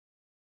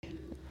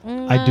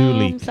I do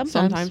leak.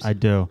 Sometimes. I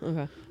do.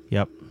 Okay.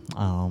 Yep.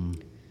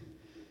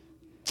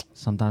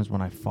 Sometimes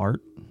when I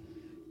fart,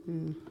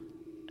 and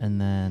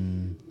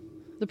then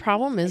The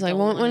problem is I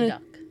won't want to.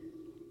 duck.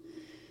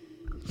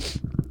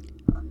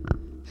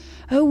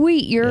 Oh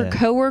wait, your Yeah.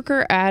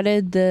 coworker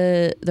added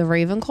the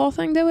Ravenclaw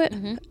thing to it.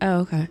 Mhm. Oh,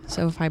 okay.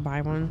 So if I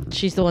buy one,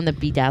 She's the one that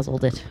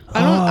bedazzled it.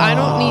 I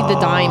don't need the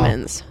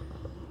diamonds.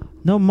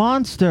 no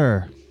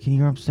Monster. Can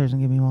you go upstairs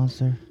and give me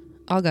Monster?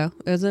 I'll go.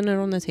 Isn't it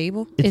on the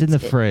table? It's in the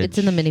fridge. It's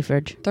in the mini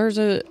fridge. There's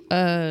a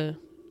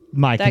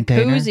My that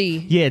container.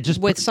 koozie. Yeah, just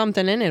with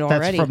something in it that's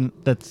already.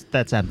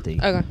 that's empty.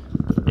 Okay.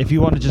 If you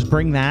want to just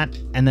bring that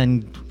and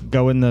then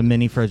go in the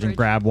mini fridge and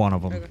grab one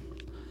of them. Okay.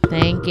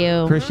 Thank you.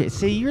 Appreciate.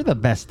 See, you're the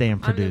best damn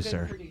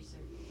producer.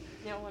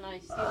 Now when I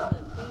steal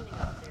the cleaning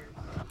upstairs,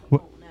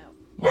 What-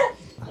 know.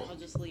 I'll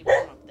just leave one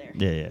up there.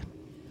 Yeah,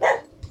 yeah.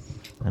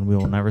 And we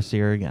will never see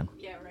her again.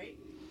 Yeah, right.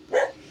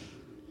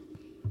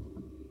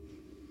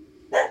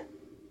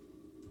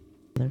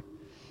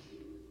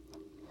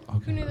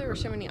 Who knew there were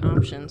so many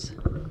options?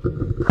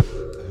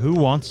 Who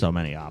wants so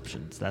many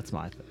options? That's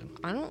my thing.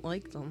 I don't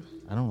like them.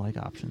 I don't like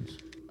options.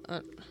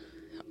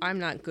 I'm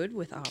not good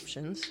with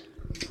options.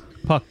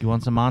 Puck, you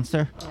want some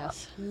Monster?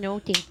 Yes. No,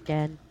 thanks,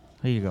 Dad.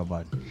 Here you go,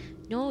 bud.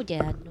 No,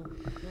 Dad. No.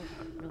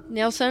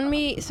 Now send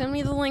me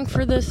the link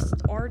for this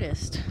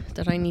artist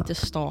that I need to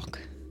stalk.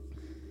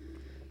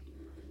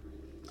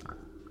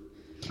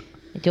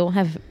 I don't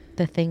have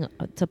the thing.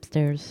 It's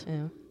upstairs.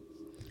 Yeah.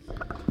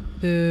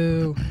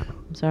 Boo.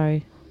 I'm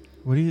sorry.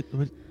 What do you?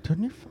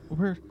 Turn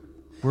your.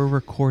 We're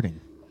recording.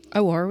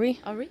 Oh, are we?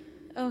 Are we?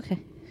 Oh, okay.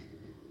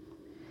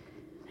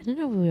 I didn't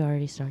know we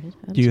already started.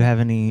 Do you have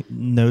any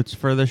notes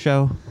for the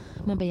show,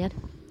 My bad.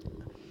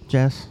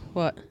 Jess?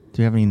 What?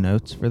 Do you have any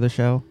notes for the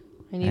show?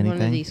 I need one of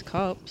Anything? these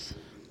cups.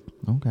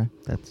 Okay,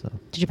 that's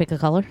Did you pick a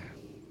color?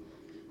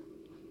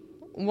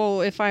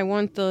 Well, if I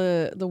want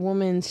the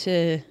woman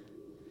to,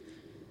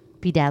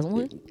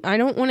 Bedazzled? I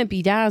don't want it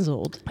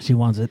bedazzled. She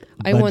wants it.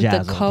 I want the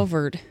bedazzled.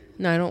 covered.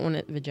 No, I don't want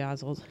it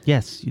bedazzled.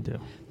 Yes, you do.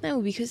 No,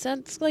 because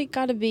that's like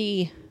gotta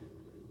be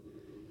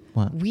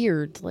What?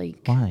 weird. Like,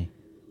 Why?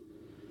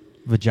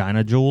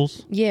 Vagina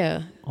jewels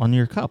yeah, on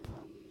your cup.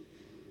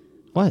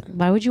 What?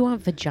 Why would you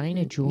want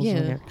vagina jewels Yeah.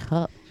 in your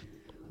cup?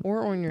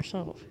 or on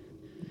yourself.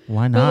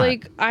 Why But not?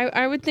 like,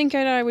 I would think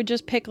that I would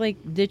just pick like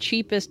the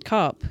cheapest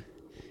cup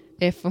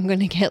if I'm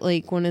gonna get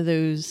like one of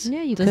those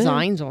Yeah, you could.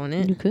 designs on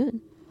it, You could.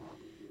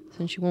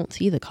 since you won't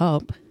see the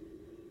cup.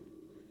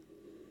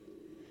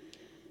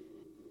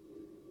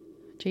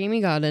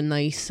 Jamie got a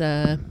nice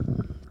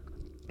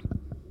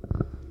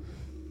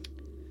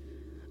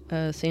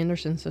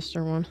Sanderson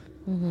sister one.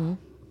 Mm-hmm.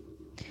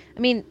 I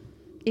mean,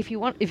 if you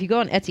go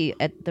on Etsy,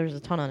 there's a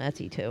ton on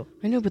Etsy too.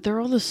 I know, but they're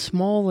all the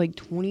small, like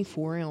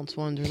 24-ounce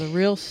ones, or the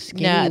real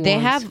skinny Yeah, ones.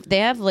 they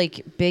have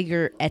like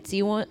bigger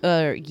Etsy one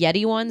or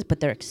Yeti ones, but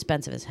they're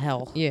expensive as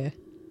hell. Yeah.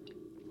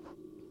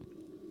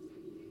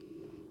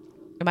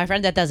 And my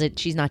friend that does it,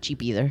 she's not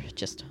cheap either.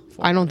 Just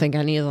I don't think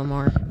any of them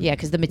are. yeah,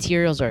 because the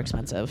materials are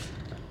expensive.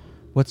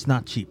 What's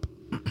not cheap?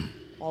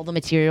 All the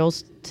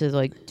materials to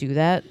like do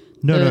that.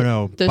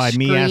 No. the By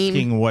me screen-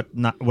 asking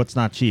what's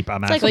not cheap,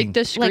 I'm It's asking Like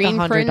the like screen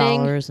printing.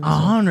 $100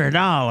 and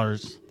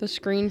 $100. The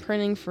screen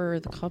printing for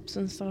the cups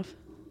and stuff.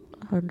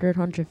 100,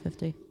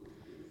 150.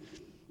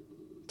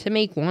 To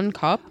make one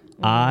cup?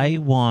 I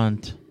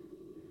want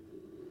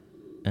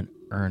an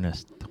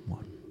Ernest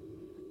one.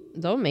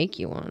 They'll make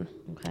you one.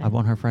 Okay. I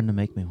want her friend to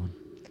make me one.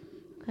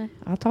 Okay.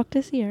 I'll talk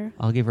to Sierra.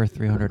 I'll give her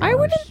 $300. I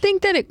wouldn't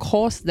think that it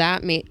costs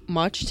that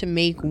much to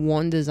make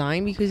one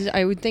design, because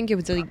I would think it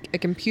was like a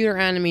computer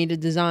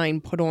animated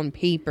design put on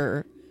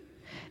paper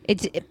and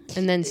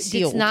then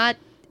sealed. It's not.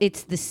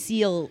 It's the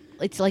seal.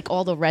 It's like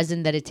all the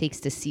resin that it takes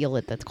to seal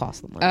it that's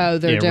cost them money. Oh,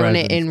 they're Yeah, doing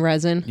it resins. in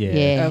resin? Yeah.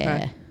 yeah.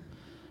 Okay.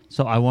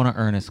 So I want an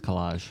Ernest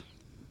collage.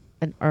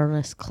 An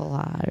Ernest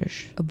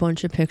collage. A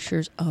bunch of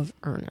pictures of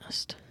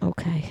Ernest.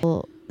 Okay.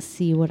 We'll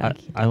see what I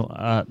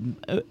can.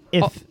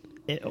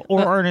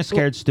 Ernest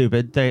Scared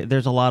Stupid.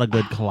 There's a lot of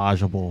good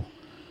collageable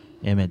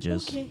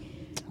images. Okay.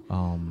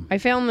 I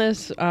found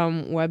this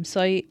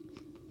website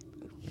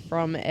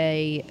from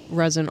a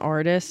resin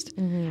artist,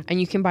 and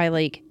you can buy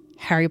like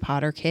Harry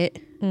Potter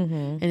kit,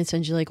 and it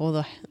sends you like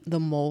all the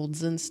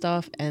molds and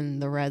stuff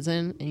and the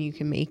resin, and you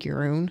can make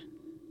your own.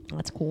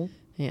 That's cool.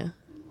 Yeah.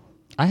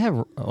 I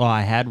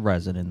had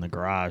resin in the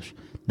garage.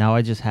 Now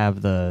I just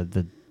have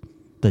the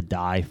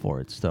dye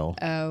for it still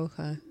Oh,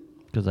 okay.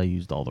 because I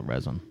used all the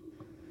resin.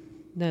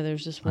 No,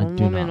 there's this I one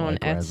do woman not on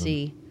like resin.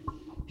 Etsy.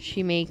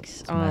 She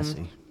makes It's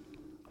messy.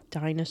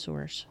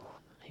 dinosaurs.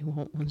 I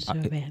want one so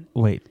bad.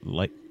 Wait,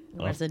 like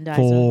a Resin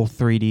full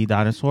 3D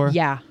dinosaur?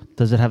 Yeah.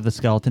 Does it have the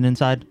skeleton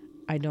inside?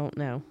 I don't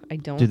know. I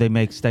don't. Do they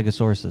make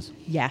stegosauruses?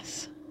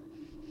 Yes.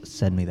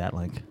 Send me that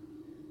link.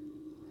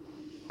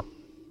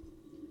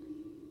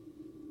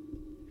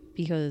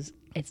 Because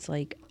it's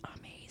like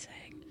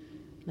amazing.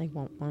 I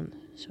want one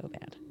so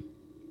bad.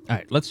 All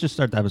right, let's just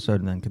start the episode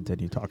and then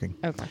continue talking.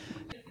 Okay.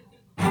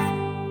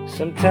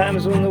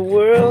 Sometimes when the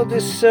world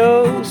is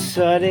so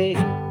sunny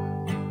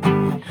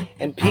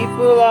and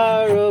people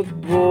are a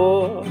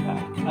bore.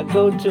 I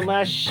go to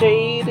my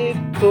shaded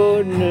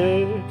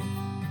corner,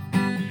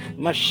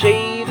 my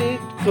shaded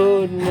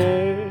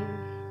corner.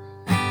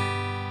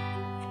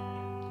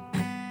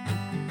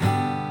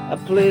 A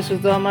place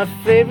with all my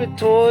favorite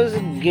toys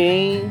and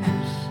games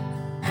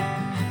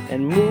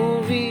and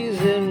movies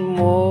and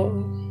more.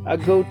 I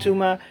go to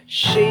my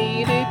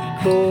shaded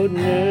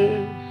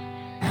corner,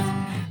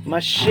 my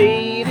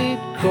shaded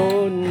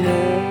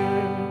corner.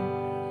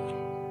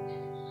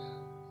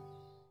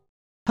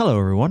 Hello,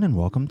 everyone, and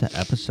welcome to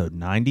episode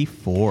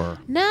 94.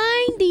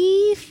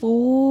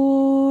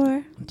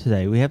 94.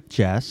 Today we have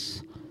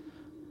Jess,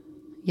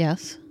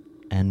 Yes.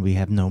 and we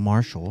have no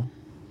Marshall.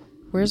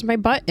 Where's my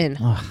button?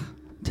 Ugh.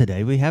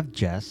 Today we have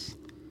Jess.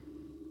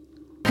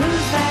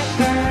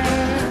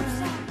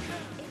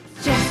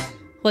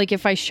 Like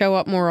if I show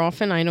up more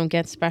often, I don't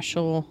get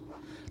special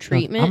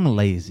treatment. I'm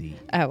lazy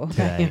Oh,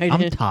 okay. today. I I'm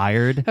didn't-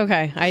 tired.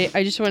 Okay,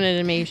 I just wanted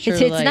to make sure.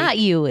 It's like, not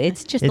you.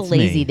 It's just a It's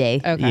lazy me. day.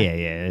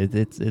 Okay. Yeah,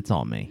 it's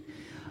all me.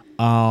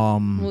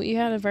 Well, you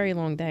had a very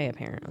long day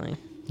apparently.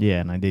 Yeah,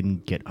 and I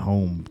didn't get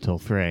home till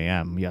 3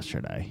 a.m.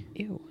 yesterday.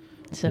 Ew.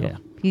 So Yeah.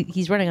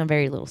 he's running on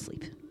very little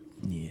sleep.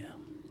 Yeah.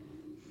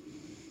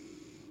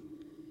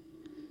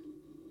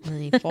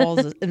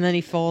 And then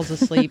he falls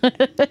asleep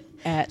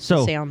at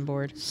So- the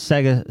soundboard.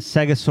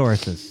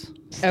 Stegosauruses.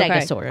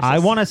 Stegosaurus. I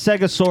want a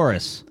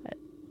Stegosaurus.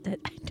 I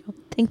don't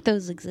think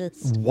those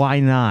exist Why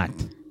not?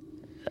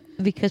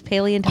 because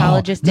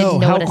paleontologists no,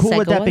 didn't know how what a cool Sega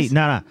would that was. be?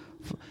 No.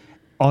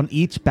 On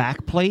each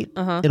back plate,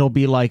 it'll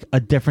be like a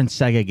different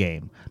Sega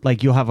game.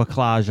 Like you'll have a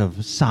collage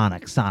of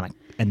Sonic,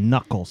 and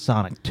Knuckles,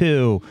 Sonic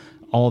 2,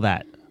 all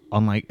that.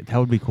 On like that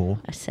would be cool.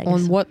 A Sega.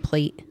 On what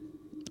plate?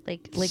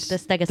 Like the The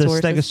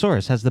Stegosaurus.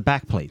 Stegosaurus has the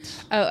back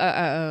plates.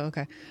 Oh,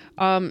 okay.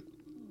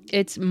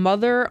 It's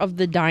Mother of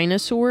the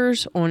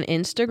Dinosaurs on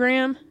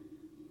Instagram,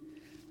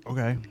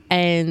 Okay.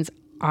 and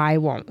I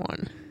want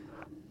one.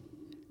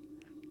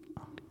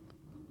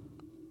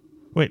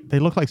 Wait, they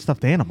look like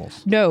stuffed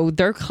animals. No,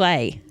 they're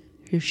clay.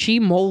 She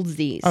molds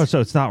these. Oh, so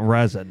it's not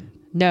resin.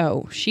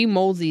 No, she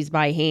molds these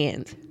by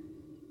hand.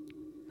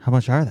 How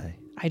much are they?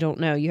 I don't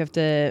know. You have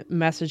to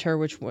message her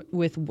with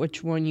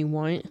which one you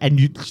want. And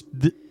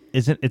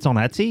isn't it's on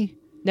Etsy?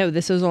 No,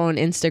 this is on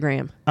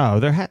Instagram.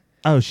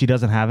 Oh, she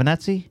doesn't have an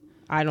Etsy?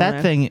 I don't That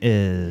know. thing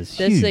is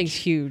This huge. thing's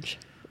huge.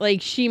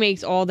 Like she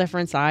makes all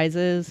different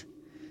sizes.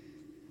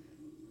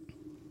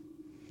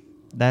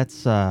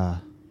 That's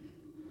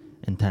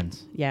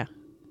intense. Yeah.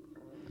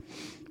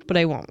 But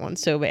I want one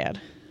so bad.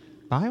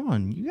 Buy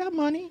one. You got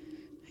money.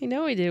 I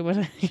know I do,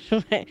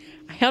 but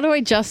how do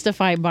I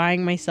justify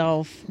buying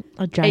myself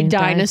A a giant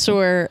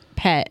dinosaur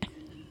pet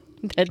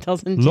that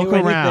doesn't Look do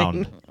anything?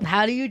 around.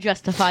 How do you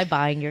justify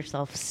buying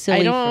yourself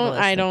silly? I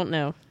don't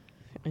frivolous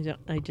know.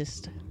 I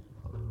just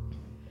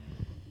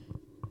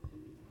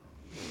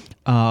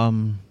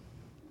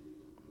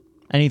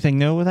Anything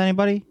new with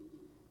anybody?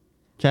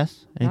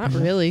 Jess? not Anything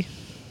new? really.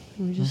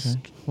 I'm just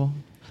Okay. Well,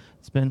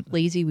 it's been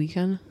lazy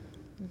weekend.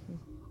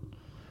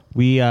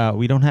 we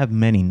don't have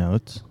many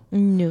notes,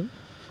 thing? No.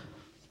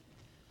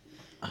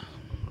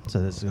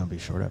 so this is gonna be a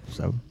short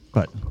episode.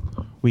 But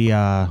we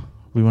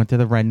went to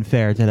the Ren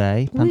Fair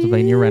today,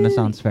 Pennsylvania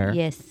Renaissance Fair.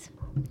 Yes.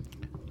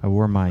 I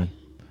wore my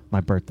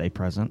birthday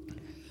present,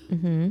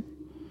 Mm-hmm.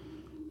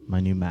 my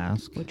new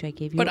mask. Which I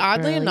gave you. But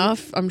oddly early.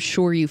 enough, I'm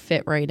sure you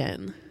fit right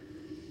in.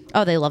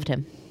 Oh, they loved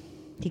him.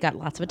 He got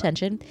lots of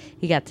attention.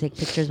 He got to take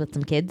pictures with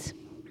some kids.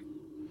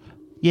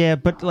 Yeah,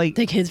 but like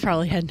The kids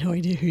probably had no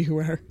idea who you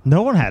were.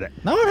 no one had it.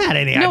 No one had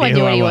any No idea one knew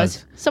who what I he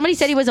was. was. Somebody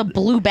said he was a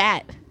blue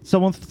bat.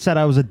 Someone said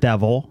I was a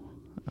devil.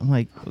 I'm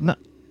like, no,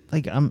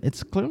 like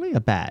it's clearly a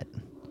bat.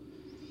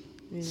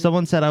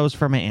 Someone said I was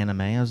from an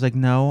anime. I was like,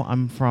 no,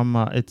 I'm from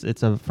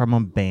from a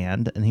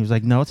band, and he was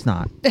like, no, it's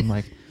not. I'm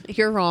like,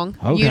 You're wrong.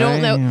 Okay. You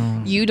don't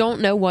know. You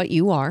don't know what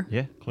you are.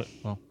 yeah,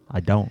 well, I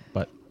don't,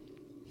 but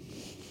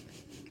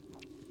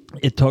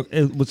it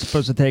was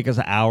supposed to take us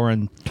an hour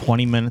and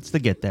 20 minutes to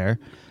get there.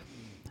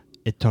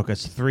 It took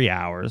us 3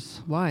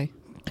 hours Why?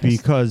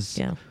 because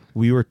yeah.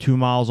 we were 2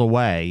 miles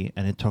away,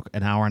 and it took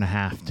an hour and a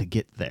half to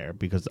get there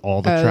because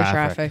all the Oh, the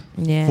traffic, traffic.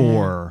 Yeah.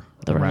 for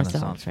The the Renaissance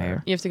Renaissance Fair.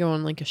 Fair. You have to go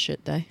on like a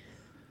shit day.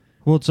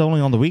 Well, it's only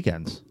on the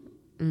weekends.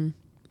 Mm.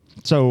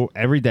 So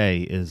every day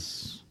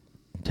is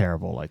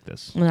terrible like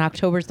this. And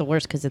October's the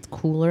worst because it's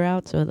cooler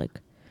out, so like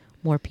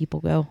more people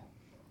go.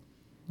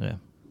 Yeah.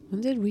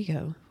 When did we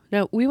go?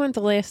 No, we went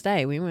the last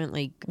day. We went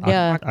like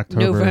Yeah.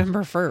 October.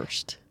 November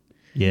 1st.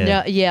 Yeah.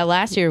 No, yeah.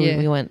 Last year Yeah.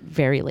 we went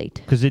very late.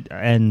 Because it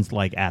ends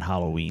like at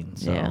Halloween.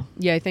 So Yeah.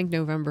 Yeah, I think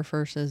November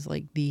 1st is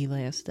like the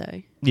last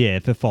day. yeah,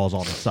 if it falls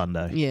on a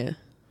Sunday. Yeah.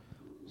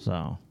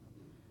 So.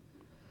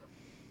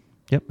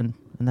 Yep, and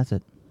that's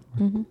it.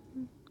 Mm-hmm.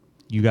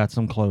 You got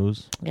some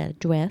clothes. I got a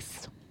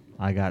dress.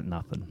 I got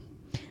nothing.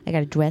 I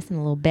got a dress and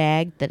a little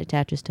bag that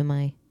attaches to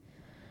my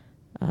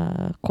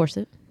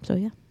corset. So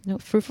yeah, no,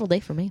 fruitful day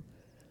for me.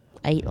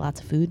 I ate lots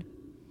of food.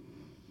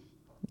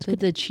 Did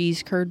the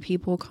cheese curd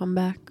people come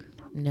back?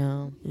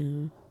 No,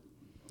 Yeah.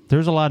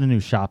 There's a lot of new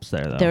shops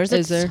there, though. there's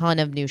Is a there? ton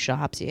of new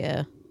shops.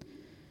 Yeah,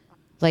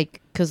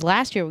 Like, because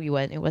last year we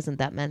went, it wasn't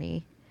that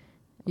many.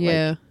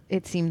 Yeah. Like,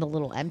 it seemed a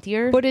little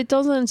emptier. But it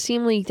doesn't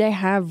seem like they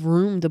have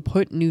room to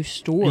put new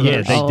stores.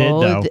 Yeah, they did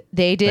though.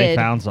 They did. They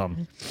found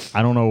some.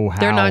 I don't know how.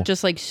 They're not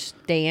just like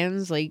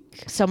stands, like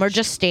Some are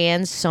just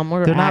stands. Some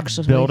are They're not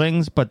actually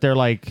buildings, but they're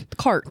like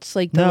carts.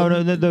 Like no.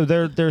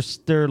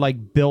 They're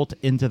like built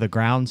into the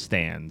ground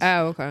stands.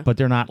 Oh, okay. But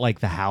they're not like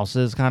the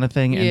houses kind of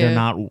thing, and Yeah. they're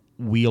not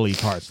wheelie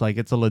carts. Like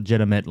it's a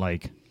legitimate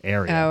like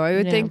area. Oh, I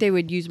would Yeah. think they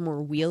would use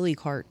more wheelie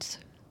carts.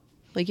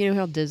 Like, you know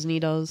how Disney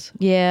does?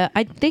 Yeah,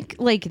 I think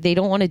like they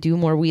don't want to do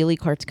more wheelie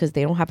carts because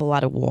they don't have a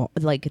lot of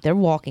like their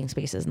walking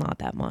space is not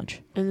that much.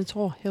 And it's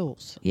all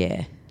hills.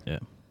 Yeah, Yeah.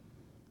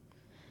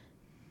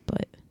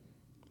 but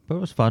But it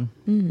was fun.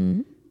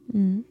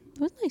 it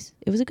was nice.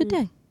 It was a good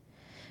day.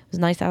 It was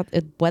nice out.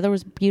 The weather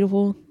was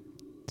beautiful,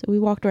 so we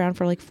walked around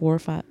for like 4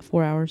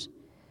 hours.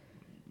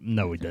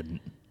 No, we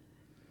didn't.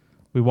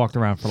 We walked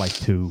around for like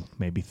 2,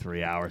 maybe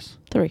 3 hours.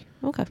 3.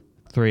 Okay.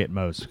 3 at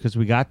most, because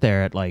we got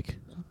there at like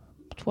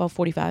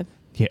 12:45.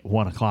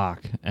 1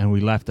 o'clock, and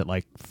we left at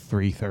like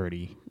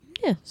 3:30.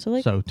 Yeah. So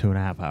like. So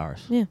 2.5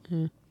 hours. Yeah.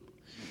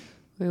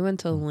 We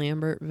went to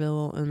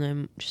Lambertville and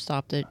then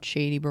stopped at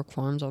Shady Brook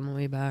Farms on the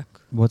way back.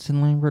 What's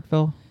in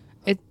Lambertville?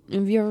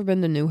 Have you ever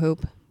been to New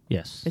Hope?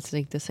 Yes. It's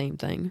like the same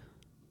thing.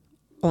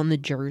 On the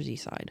Jersey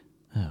side.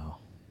 Oh.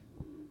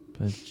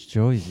 But it's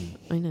Joyzy.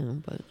 I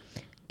know, but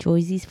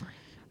Joyzy's fine.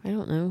 I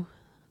don't know.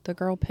 The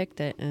girl picked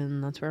it,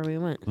 and that's where we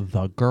went.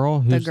 The girl?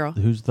 Who's, girl.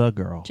 Who's the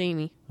girl?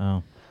 Jamie.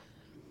 Oh.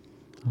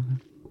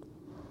 Okay.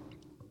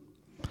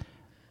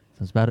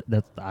 That's about it.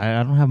 That's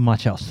I don't have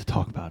much else to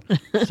talk about.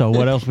 So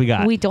what else we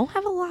got? We don't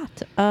have a lot.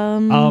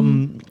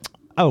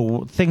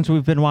 Things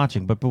we've been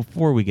watching. But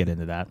before we get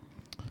into that,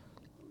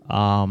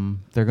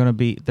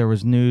 there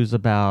was news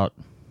about.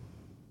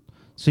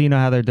 So you know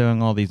how they're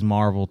doing all these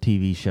Marvel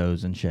TV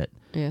shows and shit.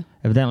 Yeah.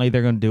 Evidently,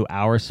 they're going to do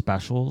hour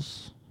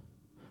specials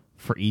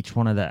for each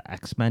one of the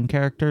X-Men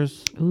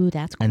characters, Ooh,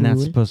 that's cool. and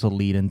that's supposed to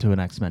lead into an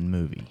X-Men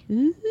movie.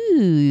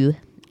 Ooh.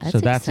 So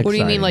that's What do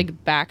you mean, exciting.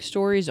 like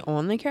backstories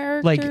on the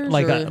characters?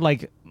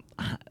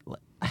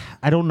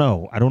 I don't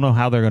know. I don't know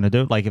how they're going to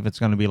do it. Like if it's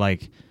going to be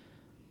like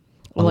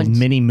a Once-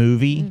 mini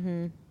movie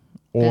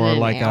or And an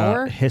like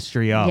hour? a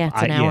history of. Yeah,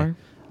 it's an hour.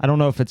 I don't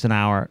know if it's an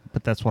hour,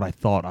 but that's what I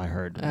thought I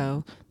heard.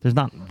 Oh. There's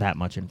not that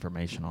much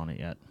information on it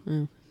yet.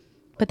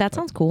 But that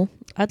sounds cool.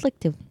 I'd like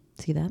to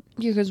see that.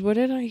 Yeah, because what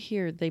did I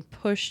hear? They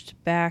pushed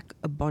back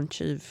a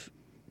bunch of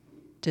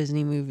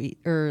Disney movie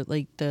or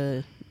like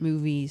the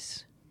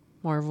movies,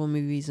 Marvel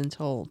movies,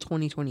 until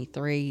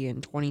 2023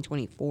 and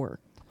 2024.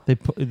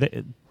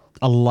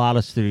 A lot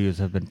of studios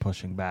have been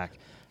pushing back.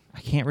 I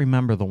can't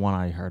remember the one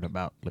I heard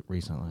about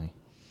recently.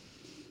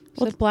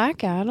 Is it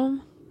Black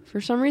Adam? For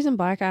some reason,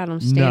 Black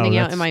Adam's standing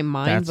out in my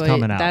mind, that's but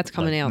coming out, that's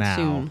coming like, out now.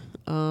 soon.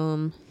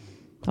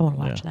 I want to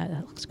watch Yeah. that.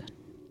 That looks good.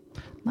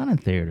 Not in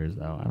theaters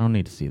though. I don't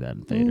need to see that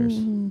in theaters.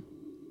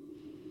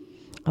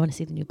 I want to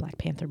see the new Black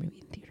Panther movie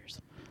in theaters.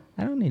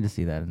 I don't need to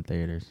see that in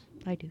theaters.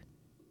 I do.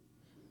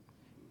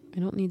 I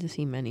don't need to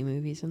see many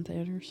movies in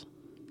theaters.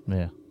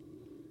 Yeah.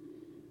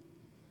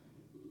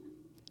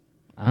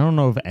 I don't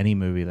know of any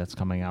movie that's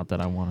coming out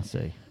that I want to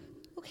see.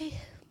 Okay.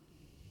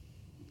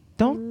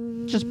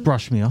 Don't just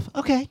brush me off.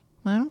 Okay.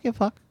 I don't give a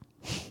fuck.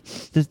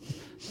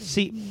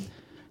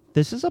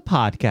 This is a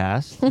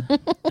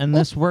podcast, and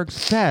this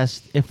works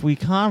best if we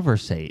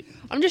conversate.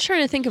 I'm just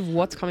trying to think of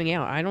what's coming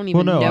out. I don't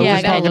even Well, no, know. Yeah, I I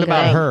was gotta talking look it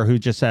about up. her who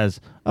just says,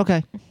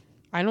 okay.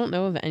 I don't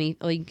know of any.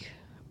 Like,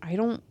 I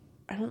don't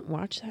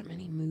watch that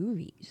many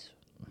movies.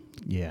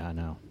 Yeah, I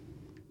know.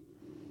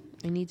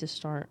 I need to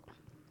start.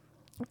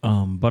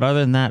 But other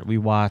than that, we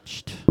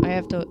watched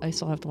I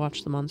still have to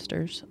watch The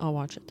Munsters. I'll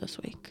watch it this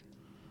week.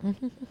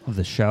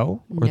 the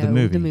show or No, the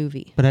movie? the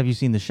movie. But have you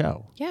seen the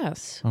show?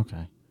 Yes,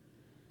 Okay.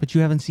 But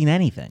you haven't seen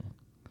anything.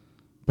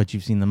 But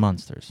you've seen the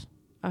Munsters.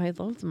 I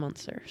love The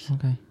Munsters.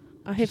 Okay.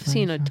 I have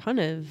seen a ton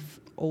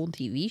of old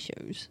TV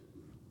shows,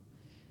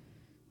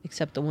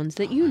 except the ones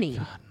that you name.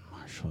 God,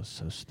 Marshall is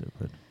so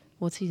stupid.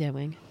 What's he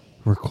doing?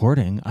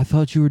 Recording? I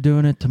thought you were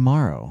doing it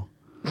tomorrow.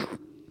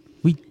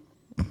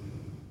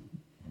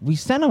 We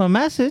sent him a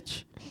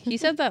message. He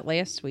said that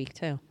last week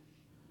too.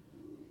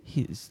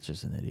 He's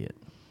just an idiot.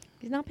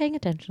 He's not paying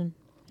attention.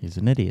 He's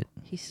an idiot.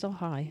 He's still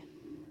high.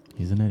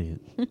 He's an idiot.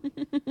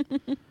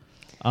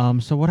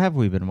 So what have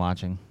we been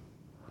watching?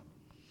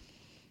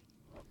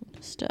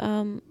 Just,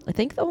 I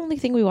think the only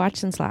thing we watched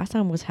since last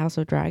time was House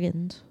of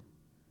Dragons.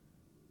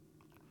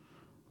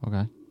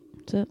 Okay.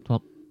 That's it.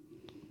 Well,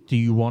 do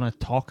you want to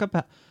talk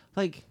about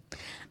I'm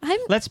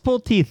let's pull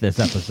teeth this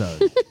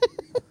episode.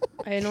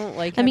 I don't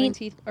like I having mean-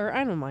 teeth, or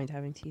I don't mind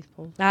having teeth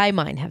pulled. I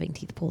mind having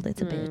teeth pulled.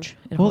 It's a bitch.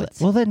 It well, hurts.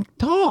 well then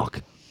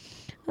talk.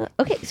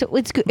 Okay, so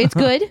it's good. It's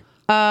good.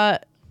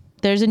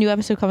 There's a new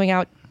episode coming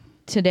out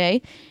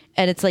today,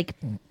 and it's like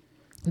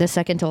the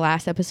second to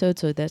last episode.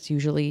 So that's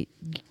usually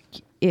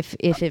if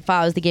it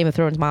follows the Game of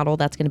Thrones model,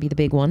 that's going to be the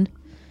big one.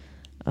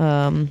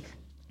 And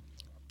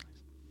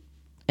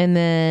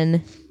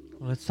then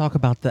Well, let's talk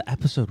about the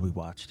episode we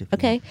watched.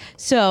 okay,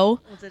 so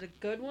Was it a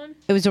good one?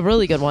 it was a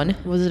really good one.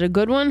 Was it a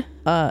good one?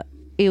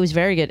 It was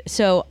very good.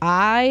 So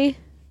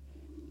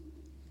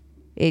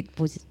it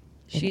was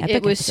an epic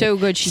It was episode. so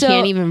good. She So-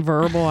 can't even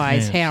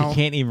verbalize Man, how. she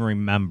can't even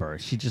remember.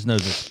 She just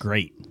knows it's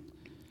great.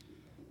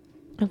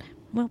 Okay,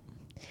 well,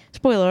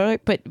 spoiler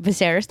alert, but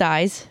Viserys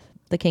dies.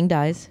 The king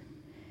dies.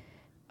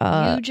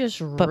 You just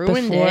But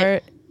ruined before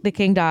it. the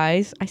king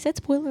dies, I said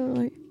spoiler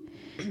alert.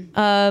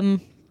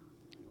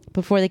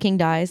 Before the king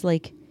dies,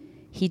 like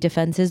he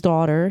defends his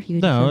daughter. He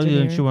No, defends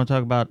didn't Rhaenyra. you want to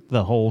talk about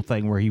the whole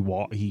thing where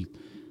he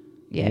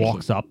Yeah,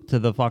 walks up to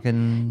the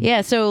fucking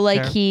Yeah, so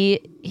like Fair.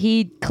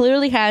 he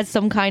clearly has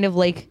some kind of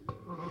like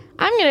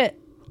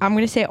I'm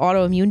gonna say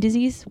autoimmune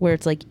disease where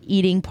it's like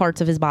eating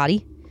parts of his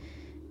body,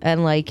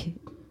 and like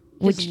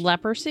Which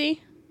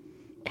leprosy?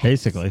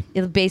 basically.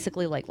 it's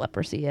basically like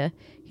leprosy. Yeah,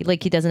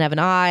 he doesn't have an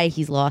eye.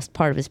 He's lost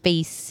part of his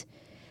face.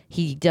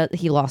 He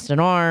lost an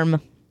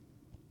arm,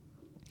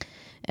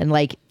 and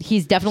like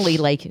he's definitely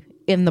like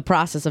in the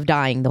process of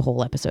dying the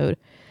whole episode.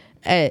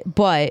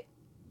 But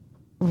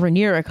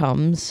Rhaenyra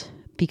comes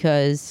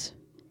because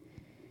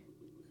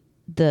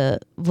the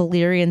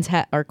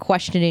Valyrians are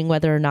questioning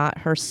whether or not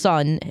her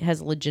son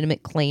has a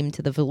legitimate claim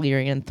to the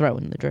Valyrian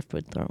throne, the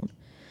Driftwood throne.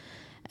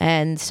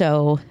 And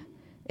so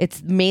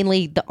it's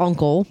mainly the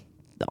uncle.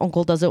 The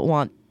uncle doesn't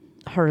want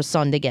her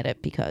son to get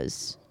it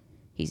because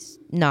he's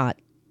not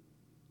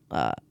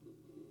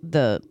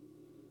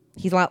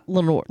he's not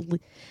Lenore.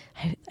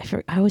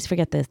 I always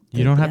forget this.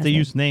 You don't have to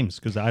use names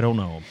because I don't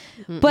know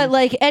 'em. But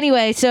like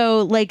anyway,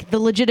 so like the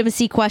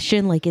legitimacy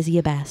question, like is he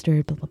a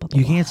bastard? Blah, blah, blah, blah,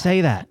 You blah. can't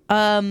say that.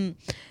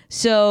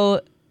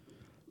 So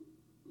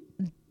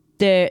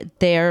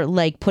they're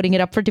like putting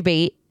it up for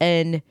debate,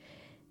 and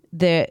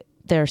they're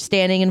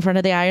standing in front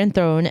of the Iron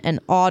Throne, and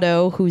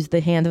Otto, who's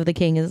the hand of the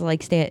king, is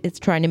like it's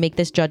trying to make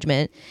this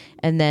judgment,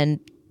 and then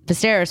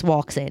Viserys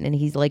walks in, and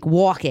he's like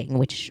walking,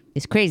 which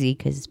is crazy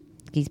because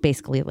he's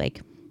basically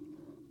like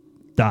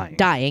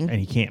dying. And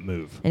he can't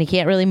move. and he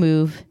can't really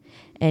move.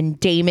 And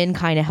Daemon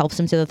kind of helps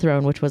him to the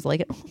throne, which was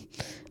like,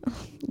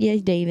 yeah,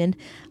 Daemon.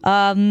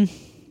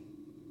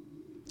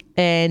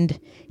 And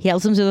he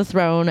helps him to the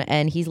throne,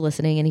 and he's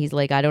listening, and he's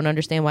like, I don't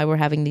understand why we're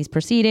having these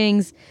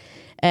proceedings.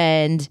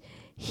 And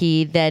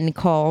he then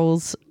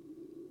calls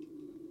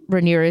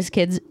Rhaenyra's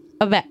kids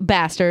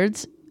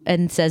bastards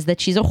and says that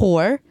she's a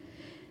whore.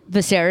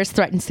 Viserys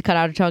threatens to cut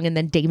out her tongue, and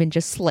then Daemon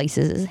just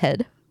slices his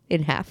head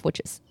in half, which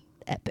is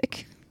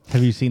epic.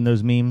 Have you seen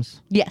those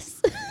memes?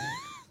 Yes.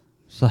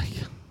 It's like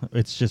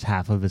it's just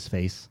half of his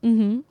face.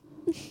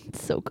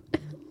 So good.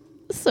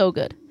 So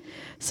good.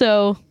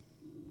 So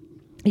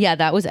yeah,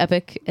 that was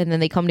epic. And then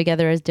they come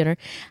together as dinner.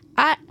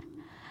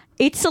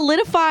 It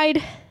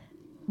solidified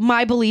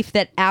my belief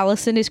that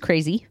Allison is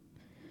crazy.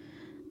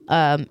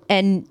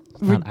 And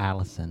Not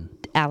Allison.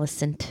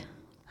 Allison.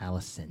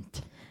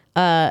 Alicent.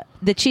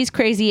 That she's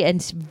crazy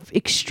and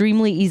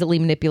extremely easily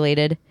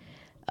manipulated.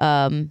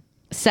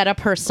 Set up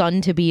her son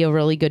to be a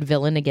really good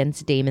villain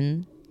against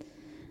Daemon.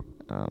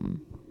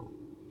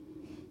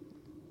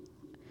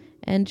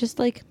 And just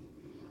like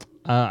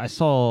I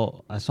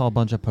saw a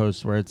bunch of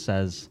posts where it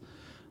says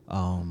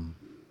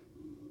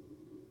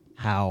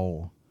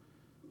how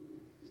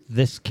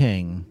this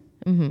king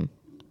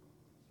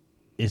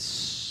is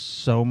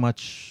so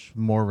much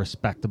more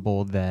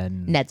respectable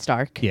than Ned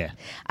Stark. Yeah,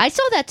 I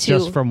saw that too.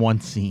 just from one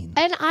scene.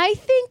 And I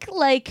think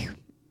like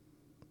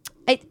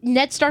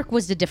Ned Stark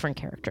was a different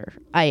character.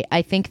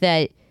 I think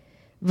that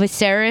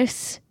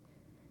Viserys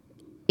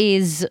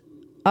is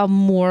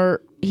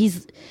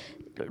he's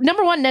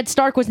number one, Ned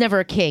Stark was never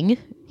a king.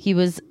 He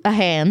was a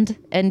hand.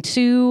 And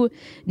two,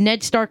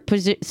 Ned Stark's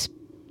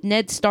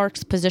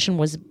position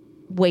was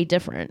way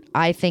different.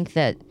 I think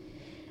that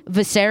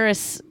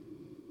Viserys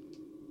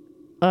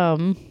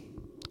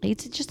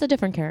it's just a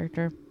different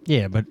character.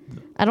 Yeah, but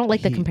I don't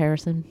like the He-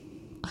 comparison.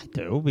 I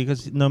do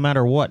because no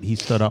matter what, he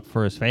stood up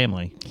for his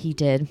family. He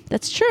did.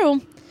 That's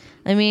true.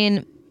 I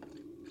mean,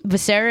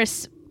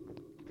 Viserys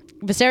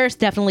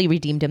definitely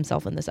redeemed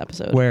himself in this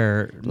episode.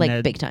 Where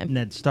Like, big time.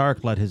 Ned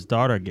Stark let his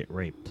daughter get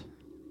raped.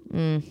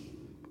 I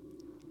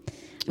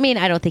mean,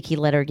 I don't think he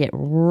let her get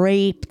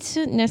raped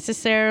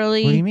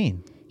necessarily. What do you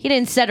mean? He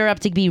didn't set her up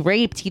to be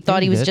raped. He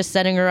thought he he was did. just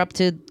setting her up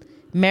to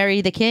marry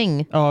the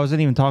king. Oh, I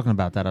wasn't even talking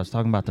about that. I was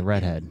talking about the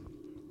redhead,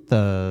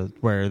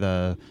 where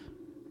the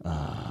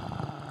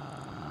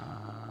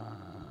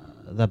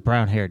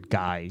brown-haired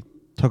guy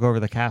took over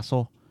the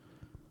castle.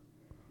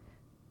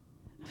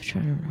 I'm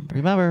trying to remember.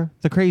 Remember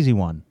the crazy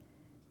one?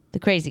 The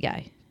crazy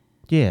guy.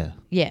 Yeah,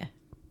 Yeah.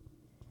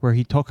 where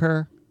he took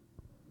her.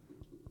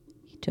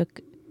 He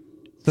took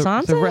The,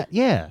 Sansa?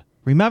 yeah,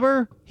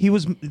 remember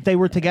they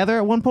were together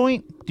at one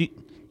point. Do you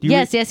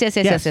Yes.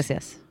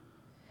 Yes.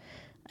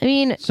 I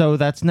mean, So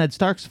that's Ned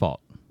Stark's fault.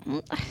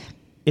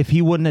 if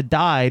he wouldn't have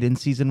died in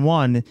season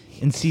 1,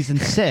 in season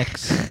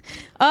 6,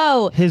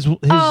 Oh, his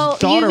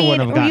daughter wouldn't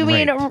have gotten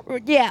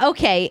raped. Yeah,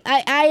 okay.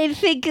 I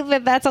think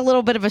that's a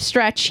little bit of a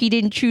stretch. He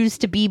didn't choose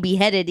to be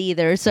beheaded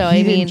either. So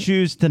He I mean, didn't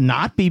choose to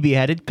not be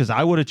beheaded because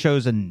I would have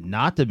chosen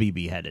not to be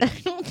beheaded. I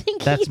don't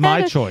think That's he my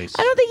had a- choice.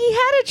 I don't think he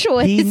had a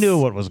choice. He knew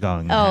what was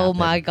going to happen. Oh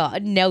my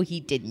God! No, he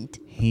didn't.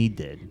 He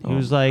did. He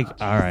was like,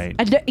 all right.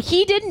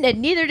 He didn't,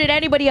 and neither did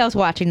anybody else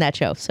watching that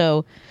show.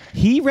 So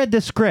He read the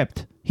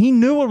script. He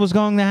knew what was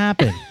going to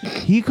happen.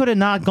 He could have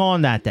not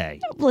gone that day.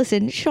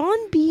 listen,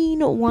 Sean Bean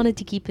wanted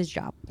to keep his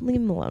job. Leave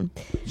him alone.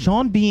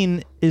 Sean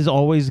Bean is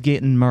always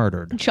getting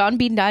murdered. Sean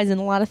Bean dies in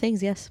a lot of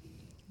things. Yes,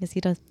 yes,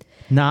 he does.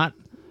 Not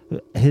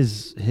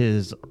his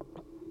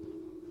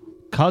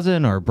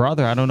cousin or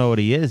brother. I don't know what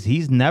he is.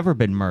 He's never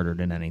been murdered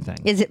in anything.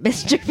 Is it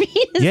Mr. Bean?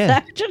 Is Yeah.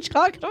 that what you're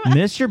talking about?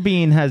 Mr.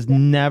 Bean has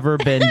never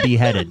been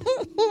beheaded.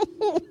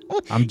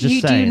 I'm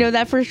just Do saying. you know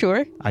that for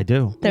sure? I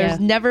do. There's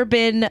Yeah. never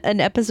been an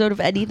episode of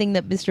anything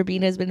that Mr.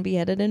 Bean has been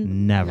beheaded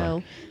in. Never.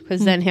 No,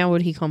 because then how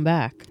would he come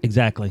back?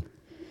 Exactly.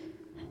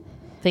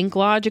 Think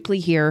logically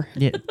here.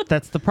 Yeah,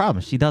 that's the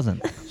problem. She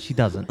doesn't. She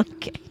doesn't.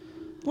 Okay.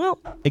 Well,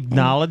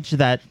 Acknowledge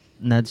that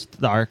Ned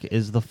Stark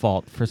is the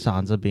fault for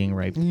Sansa being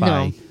raped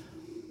by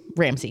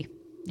Ramsay.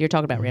 You're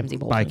talking about Ramsay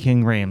Bolton. by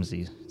King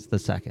Ramsay. It's the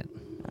second.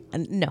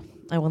 No,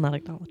 I will not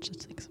acknowledge such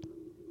things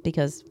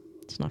because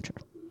it's not true.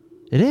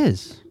 It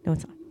is. No,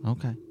 it's not.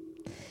 Okay.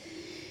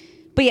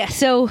 But yeah,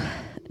 so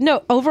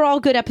no, overall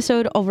good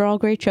episode, overall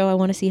great show. I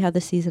want to see how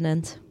this season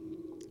ends.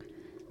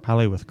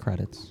 Probably with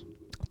credits.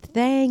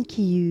 Thank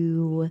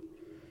you.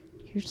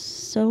 You're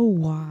so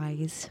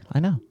wise. I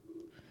know.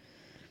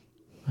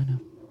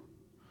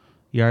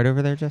 You all right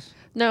over there, Jess?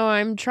 No,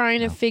 I'm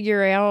trying to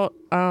figure out.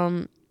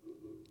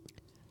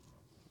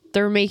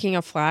 They're making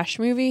a Flash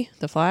movie.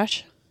 The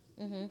Flash.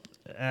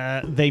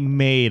 They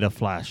made a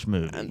Flash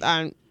movie.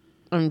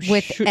 I'm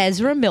With sure-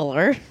 Ezra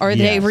Miller. Are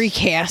they Yes.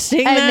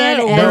 recasting And that?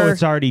 then No, or-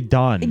 it's already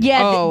done. Yeah,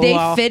 Oh, they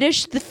wow.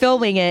 finished the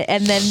filming it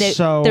and then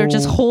So they're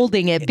just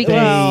holding it because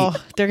well,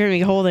 they're gonna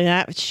be holding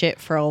that shit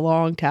for a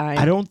long time.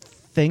 I don't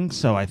think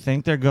so. I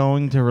think they're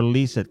going to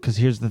release it because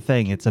here's the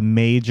thing: it's a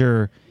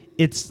major.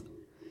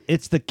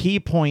 It's the key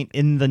point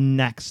in the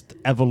next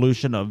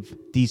evolution of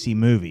DC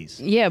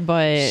movies. Yeah,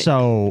 but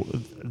So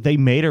they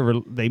made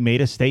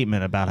a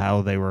statement about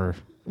how they were.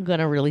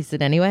 gonna release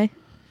it anyway.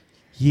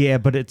 Yeah,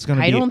 but it's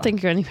gonna. I be, don't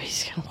think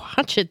anybody's gonna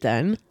watch it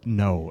then.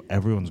 No,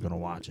 everyone's gonna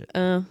watch it.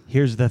 Uh,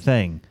 Here's the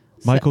thing: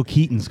 Michael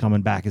Keaton's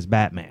coming back as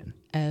Batman,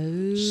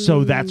 oh.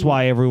 so that's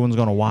why everyone's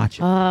gonna watch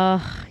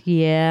it.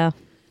 Yeah.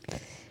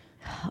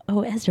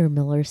 Oh, Ezra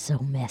Miller's so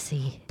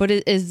messy. But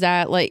is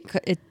that like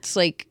it's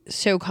like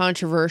so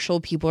controversial?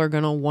 People are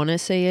gonna want to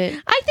say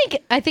it.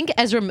 I think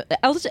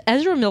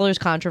Ezra Miller's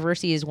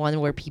controversy is one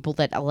where people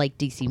that like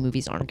DC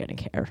movies aren't gonna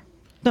care.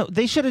 No,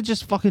 they should have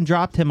just fucking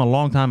dropped him a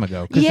long time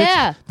ago. 'Cause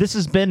Yeah. this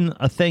has been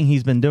a thing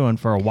he's been doing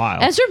for a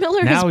while. Ezra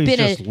Miller now has he's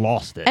been just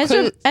lost it.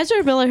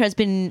 Ezra Miller has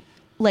been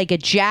like a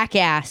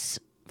jackass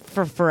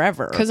for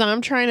forever. Because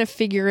I'm trying to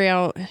figure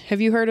out. Have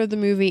you heard of the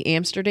movie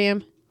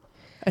Amsterdam?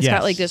 It's got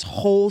Yes. like this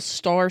whole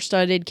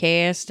star-studded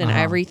cast and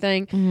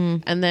everything,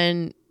 and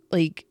then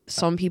like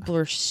some people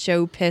are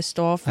so pissed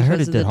off I heard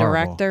because it of the did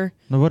horrible. director.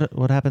 No,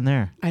 what happened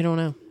there? I don't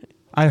know.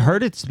 I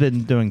heard it's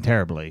been doing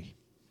terribly.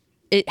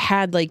 It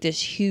had like this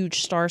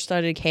huge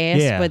star-studded cast,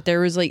 Yeah. but there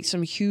was like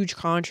some huge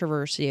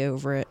controversy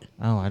over it.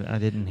 Oh, I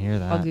didn't hear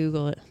that. I'll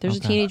Google it. There's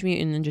okay. a Teenage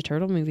Mutant Ninja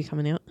Turtle movie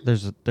coming out.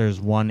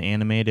 There's one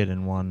animated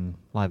and one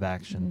live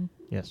action.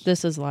 Yes.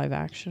 This is live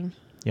action.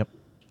 Yep.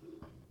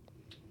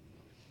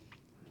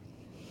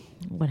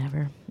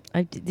 Whatever.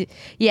 I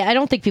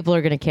don't think people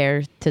are gonna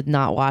care to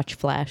not watch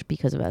Flash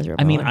because of Ezra Miller.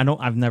 I mean,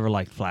 I've never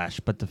liked Flash,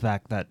 but the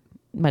fact that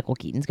Michael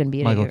Keaton's gonna be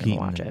in Michael it, you're Keaton,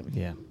 gonna watch it.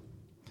 yeah,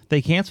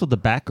 they canceled the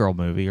Batgirl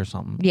movie or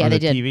something. Yeah, or they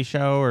the did. TV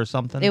show or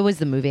something. It was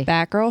the movie.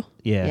 Batgirl?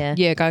 yeah. Yeah.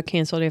 Yeah, it got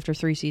canceled after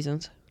 3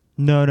 seasons.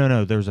 No.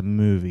 There was a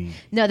movie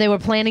No, they were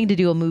planning to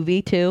do a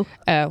movie too.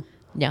 Oh.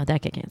 No,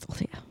 that got canceled.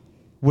 Yeah.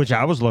 which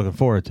I was looking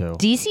forward to.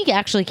 DC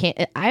actually can't.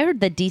 I heard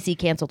that DC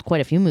canceled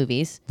quite a few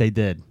movies. They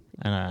did,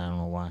 and I don't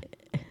know why.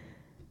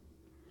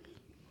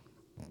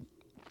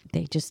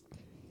 They just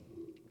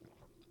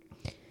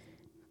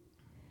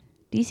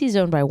DC's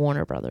owned by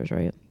Warner Brothers,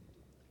 right?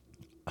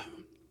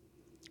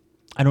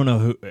 I don't know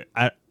who.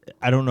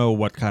 I don't know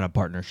what kind of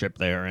partnership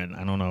they are in.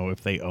 I don't know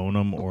if they own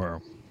them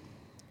or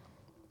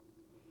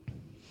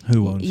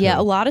who owns. Yeah,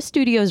 who. a lot of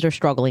studios are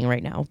struggling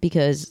right now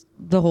because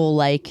the whole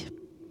like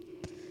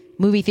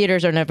movie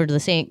theaters are never going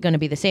to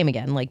be the same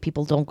again. Like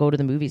people don't go to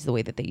the movies the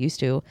way that they used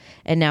to,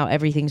 and now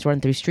everything's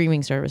run through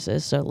streaming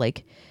services. So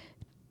like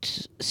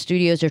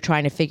studios are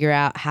trying to figure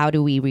out how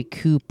do we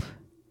recoup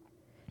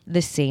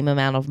the same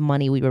amount of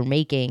money we were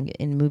making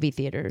in movie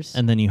theaters.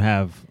 And then you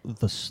have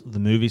the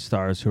movie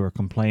stars who are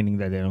complaining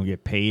that they don't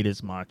get paid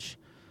as much,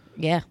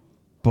 Yeah,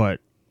 but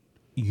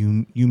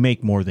you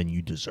make more than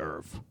you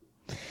deserve.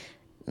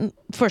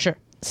 for sure.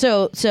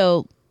 So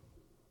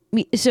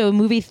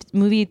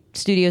movie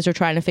studios are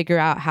trying to figure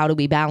out how do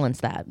we balance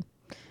that?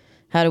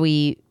 How do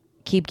we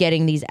keep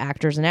getting these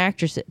actors and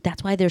actresses.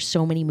 That's why there's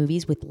so many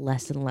movies with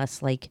less and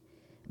less like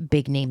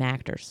big name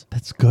actors.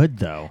 That's good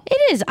though.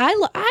 It is.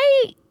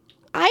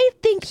 I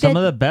think Some that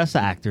of the best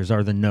actors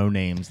are the no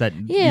names that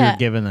Yeah. you're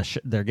given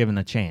they're given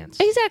a chance.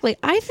 exactly.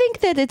 I think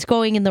that it's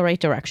going in the right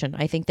direction.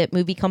 I think that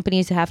movie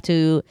companies have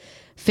to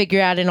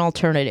figure out an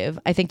alternative.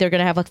 I think they're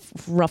going to have a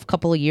rough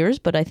couple of years,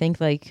 but I think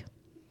like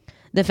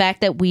the fact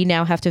that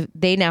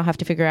they now have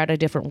to figure out a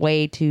different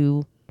way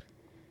to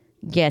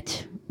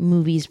get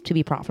movies to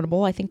be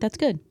profitable. I think that's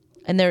good,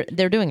 and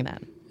they're doing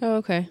that. Oh,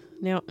 okay.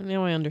 Now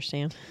I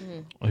understand.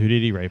 Who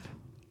did he rape?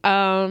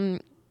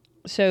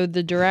 So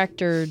the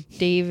director,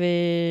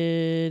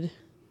 David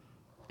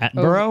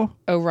Attenborough?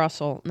 O.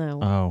 Russell. No.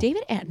 Oh.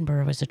 David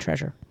Attenborough is a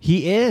treasure.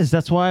 He is.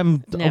 That's why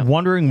I'm No.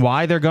 wondering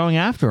why they're going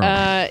after him.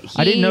 I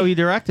didn't know he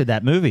directed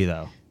that movie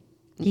though.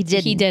 He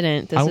didn't. He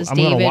didn't. This is I'm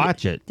David. gonna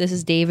watch it. This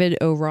is David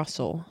O.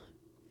 Russell.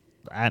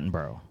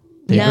 Attenborough.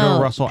 David No.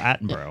 O. Russell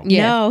Attenborough.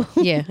 Yeah. No.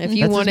 Yeah. If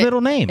you That's want his it,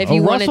 middle name. If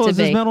you O. want Russell it is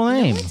to his be. middle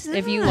name.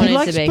 If you He want it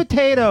likes to be.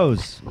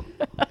 potatoes.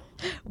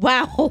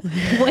 Wow.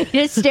 Way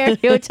to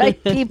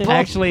stereotype people.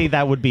 Actually,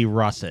 that would be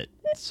russet.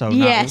 So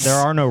Yes. there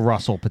are no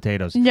Russell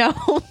potatoes. No.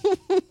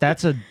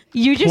 That's a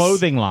You just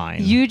clothing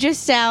line. You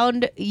just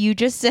sound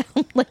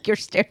like you're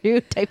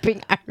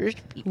stereotyping Irish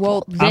people.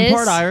 Well, I'm this,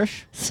 part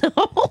Irish. So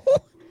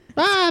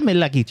I'm a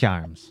Lucky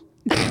Charms.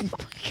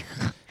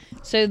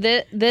 So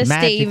this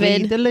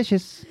Magically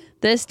delicious.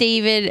 This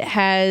David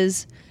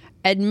has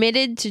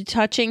admitted to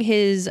touching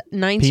his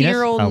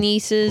 19-year-old Penis? Oh.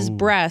 niece's Ooh.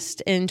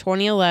 breast in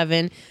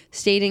 2011,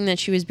 stating that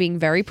she was being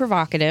very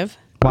provocative.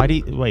 Why do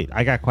you, wait?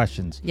 I got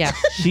questions. Yeah.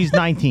 She's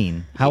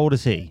 19. How old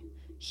is he?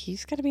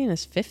 He's got to be in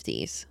his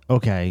 50s.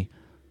 Okay.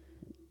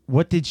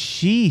 What did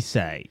she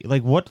say?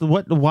 Like what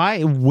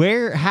why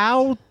where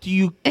how do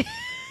you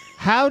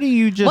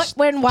just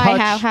what, when, why,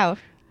 touch how?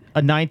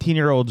 a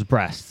 19-year-old's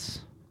breasts?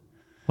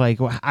 Like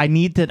I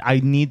need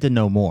to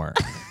know more.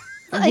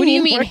 What do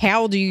you mean?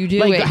 How do you do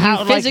Like, it? how- You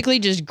like- physically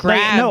just Like,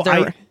 grab no,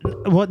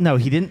 the. no,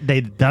 he didn't.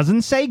 It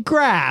doesn't say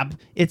grab.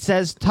 It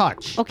says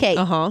touch. Okay.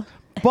 Uh huh.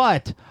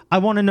 But I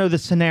want to know the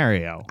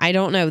scenario. I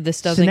don't know.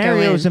 This doesn't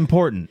Scenario go is in.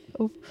 important.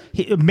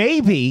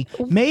 Maybe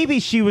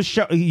she was.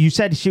 You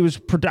said she was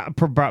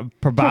provocative.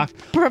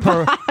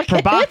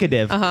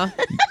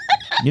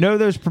 You know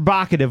those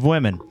provocative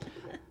women,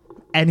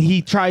 and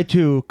he tried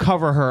to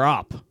cover her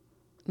up.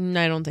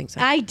 I don't think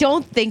so. I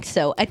don't think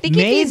so. I think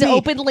if he's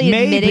openly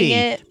admitting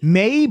it.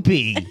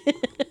 Maybe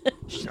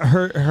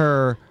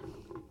her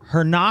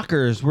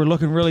knockers were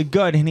looking really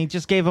good, and he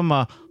just gave him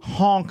a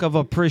honk of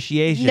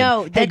appreciation.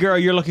 No, hey that- girl,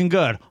 you're looking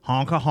good.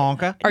 Honka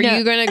honka. Are No.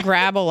 you going to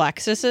grab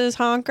Alexis's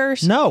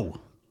honkers? No,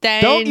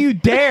 Then don't you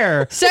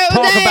dare So talk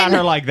then- about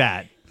her like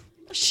that.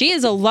 She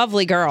is a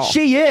lovely girl.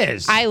 She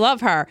is. I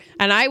love her,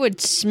 and I would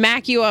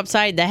smack you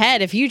upside the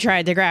head if you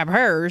tried to grab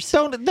hers.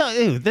 don't. No,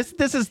 ew, this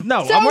is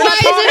no. So we're why not is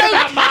talking it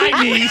about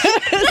my niece.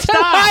 So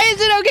why is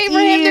it okay for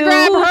him to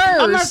grab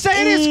hers? I'm not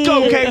saying it's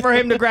okay for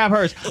him to grab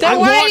hers. Then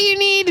why do you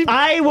need?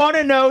 I want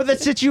to know the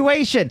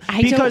situation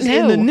I don't because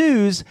in the know.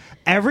 news,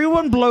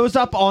 everyone blows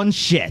up on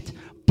shit,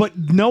 but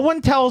no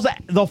one tells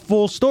the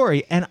full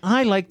story, and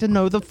I like to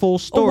know the full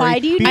story. Why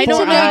do you need I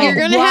don't to know. You're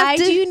gonna why have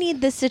to- do you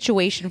need this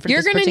situation for You're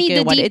this gonna need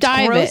particular to one? deep It's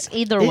dive gross it.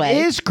 either It way.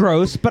 is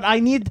gross, but I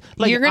need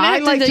You're gonna I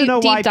have like to to know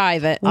deep why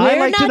dive it. I We're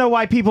like to not- know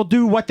why people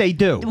do what they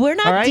do. We're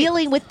not all right?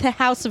 dealing with the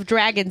House of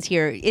Dragons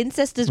here.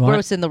 Incest is What?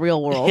 gross in the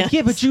real world.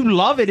 Yeah, but you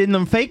love it in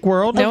the fake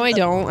world. No, I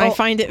don't. I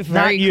find it Not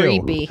very you.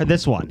 creepy.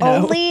 This one.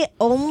 Only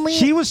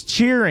She was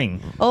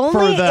cheering Only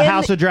for the in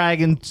House of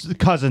Dragons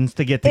cousins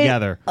to get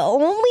together.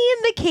 only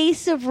in the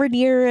case of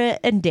Rhaenyra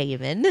and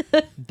Daemon.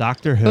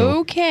 Doctor Who.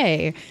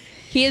 Okay.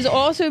 He has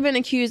also been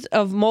accused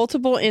of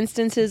multiple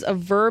instances of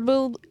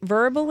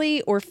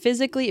verbally or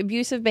physically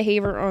abusive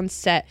behavior on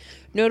set,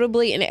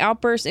 notably an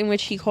outburst in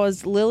which he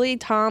caused Lily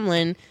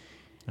Tomlin.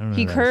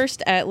 He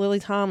cursed at Lily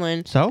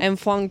Tomlin So? and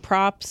flung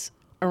props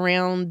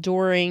around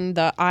during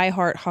the I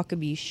Heart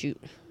Huckabee shoot.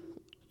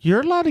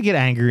 You're allowed to get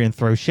angry and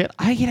throw shit.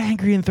 I get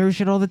angry and throw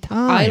shit all the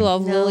time. I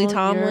love No, Lily you're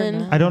Tomlin.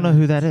 not. I don't know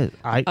who that is.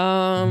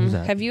 Who's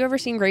that? Have you ever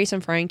seen Grace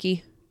and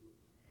Frankie?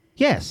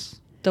 Yes.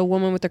 The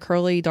woman with the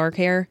curly dark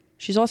hair.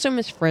 She's also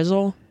Miss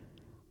Frizzle.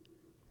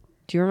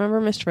 Do you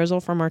remember Miss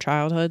Frizzle from our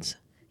childhoods?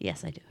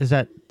 Yes, I do. Is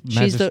that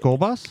Magic the- School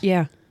Bus?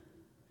 Yeah.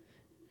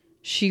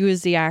 She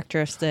was the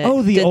actress that.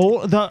 Oh, did-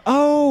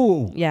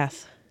 oh.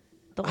 Yes.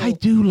 I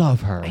do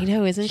love her. I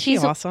know, isn't she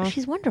She's awesome?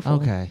 She's wonderful.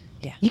 Okay.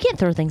 You can't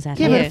throw things at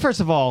Yeah, her. Yeah. but first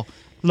of all,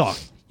 look,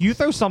 you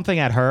throw something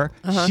at her,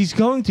 she's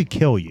going to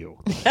kill you.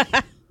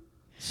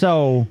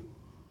 So,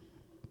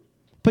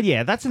 but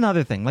yeah, that's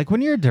another thing. Like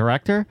when you're a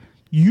director,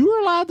 you're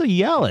allowed to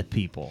yell at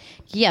people.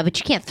 Yeah, but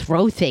you can't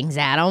throw things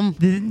at them.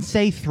 They didn't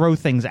say throw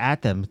things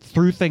at them,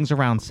 threw things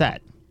around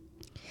set.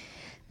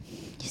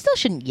 You still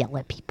shouldn't yell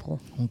at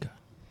people. Okay.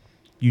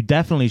 You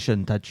definitely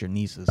shouldn't touch your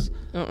niece's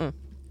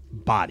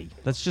body.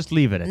 Let's just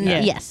leave it at that.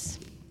 Yeah. Yes.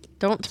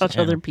 Don't touch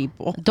other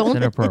people. Don't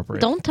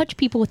inappropriate. Don't touch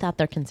people without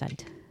their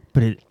consent.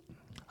 But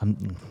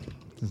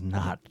this is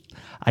not.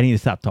 I need to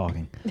stop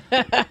talking.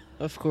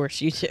 Of course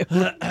you do.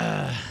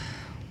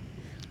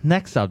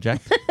 Next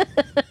subject.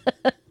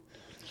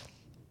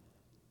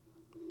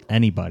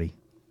 Anybody.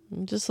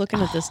 I'm just looking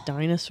at this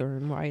dinosaur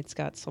and why it's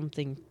got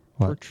something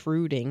What?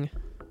 protruding.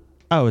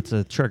 Oh, it's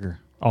a trigger.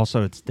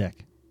 Also, it's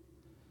dick.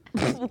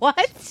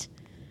 What?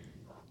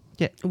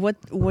 Yeah.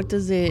 What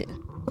does it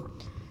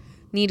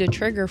need a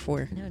trigger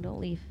for? No, don't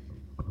leave.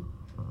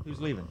 Who's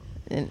leaving?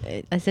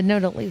 And I said, no,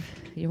 don't leave.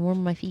 You're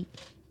warming my feet.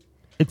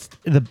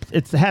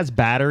 It has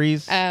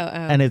batteries.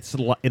 And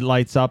it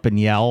lights up and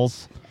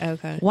yells.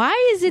 Okay.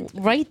 Why is it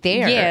right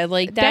there? Yeah,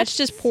 like that's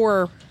just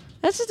poor.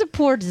 That's just a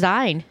poor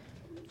design.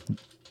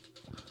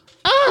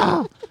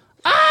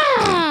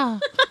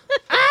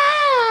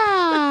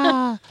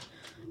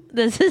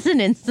 This is an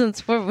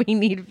instance where we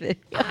need video.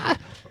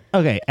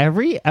 Okay,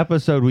 every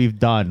episode we've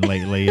done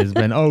lately has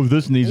been, oh,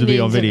 this needs to be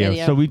on Needs a video.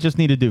 video. So we just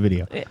need to do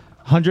video.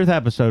 100th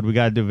episode, we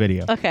got to do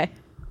video. Okay.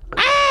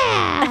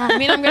 I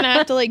mean, I'm gonna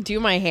have to like do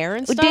my hair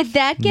and stuff. Did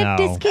that get No.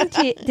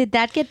 discontinued? Did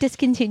that get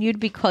discontinued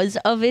because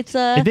of its?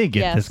 It did get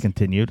yes.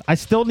 discontinued. I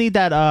still need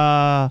that,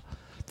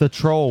 the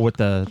troll with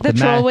the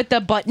troll with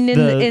the button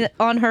the-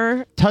 on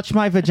her, touch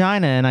my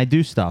vagina and I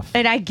do stuff.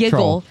 and I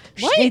giggle.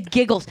 Troll. It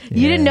giggles.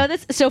 You didn't Yeah. know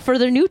this? So for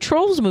the new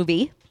Trolls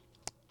movie,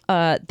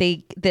 there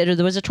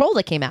was a troll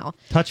that came out.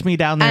 Touch me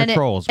down there, And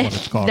trolls, what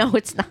it's called. No,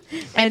 it's not. I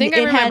And think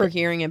I it remember had,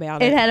 hearing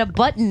about it it. had a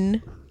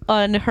button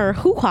on her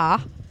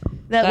hoo-ha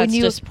that That's when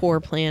you just poor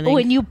planning.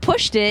 when you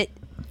pushed it,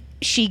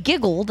 she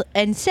giggled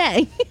and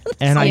sang.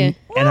 and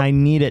Yeah. I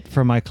need it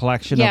for my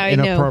collection Yeah, of I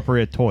know.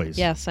 inappropriate toys.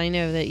 Yes, I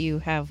know that you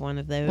have one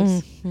of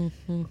those.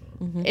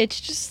 Mm-hmm,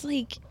 It's just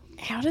like,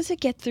 how does it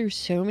get through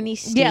so many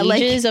stages Yeah,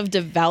 like- of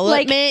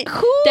development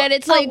who that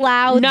it's like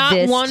allowed not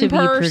this one to be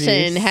person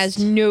produced? has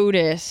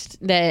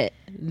noticed that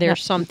there's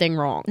No. something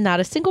wrong? Not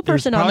a single It was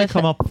person on probably the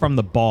come up from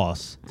the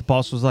boss. The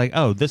boss was like,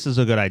 oh, this is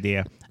a good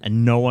idea.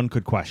 And no one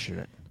could question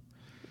it.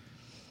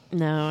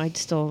 No, I'd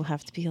still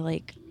have to be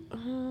like,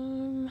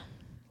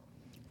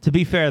 To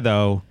be fair,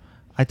 though,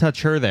 I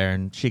touch her there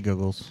and she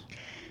giggles.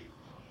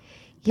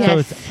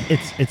 Yes, So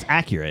it's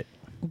accurate.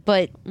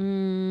 but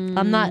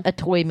I'm not a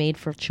toy made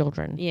for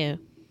children. yeah.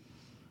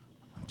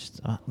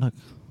 Just look,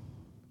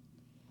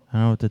 I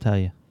don't know what to tell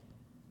you.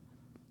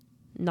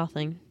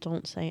 Nothing.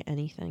 Don't say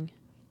anything.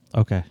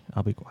 Okay,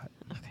 I'll be quiet.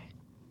 Okay.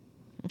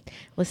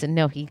 Listen,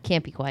 no, he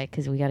can't be quiet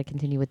because we got to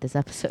continue with this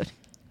episode.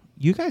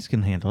 You guys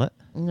can handle it.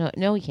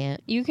 No, we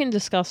can't. You can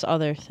discuss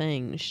other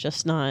things,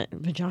 just not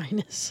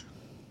vaginas.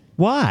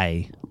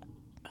 Why?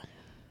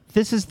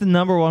 This is the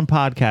 #1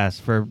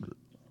 podcast for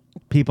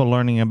people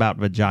learning about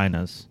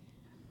vaginas.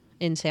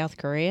 In South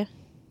Korea?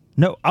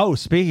 No. Oh,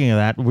 speaking of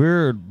that,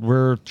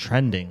 we're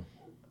trending.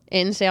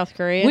 In South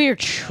Korea? We're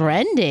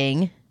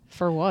trending.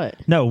 For what?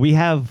 No, we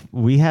have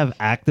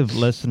active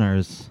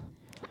listeners.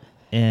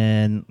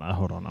 And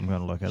hold on, I'm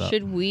gonna look it up.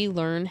 Should we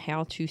learn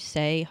how to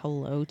say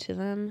hello to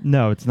them?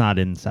 No, it's not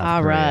in South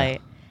All Korea.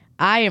 right.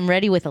 I am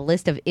ready with a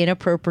list of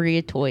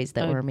inappropriate toys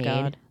that Oh, were made.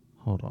 God.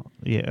 Hold on.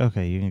 Yeah,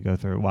 okay, you can go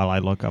through it while I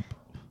look up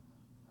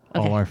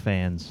all Okay. our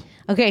fans.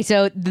 Okay,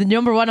 so the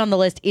 #1 on the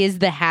list is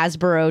the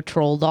Hasbro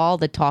troll doll,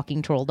 the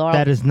talking troll doll.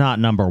 That is not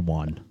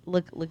 #1.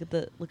 Look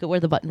at where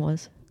the button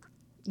was.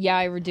 Yeah,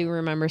 I do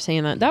remember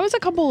saying that. That was a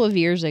couple of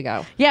years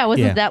ago. Yeah, it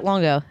wasn't Yeah. that long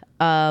ago.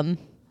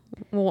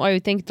 Well, I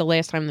would think the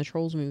last time the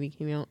Trolls movie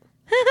came out.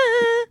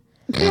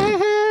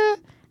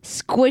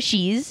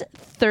 Squishies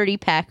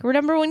 30-pack.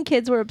 Remember when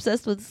kids were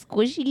obsessed with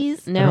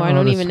squishies? No, I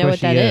don't even know what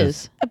that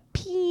is. A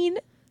peen.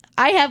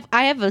 I have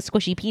a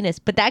squishy penis,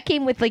 but that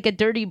came with like a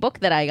dirty book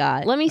that I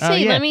got. Let me see. Oh,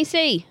 yeah. Let me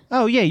see.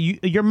 Oh yeah,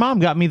 your mom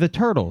got me the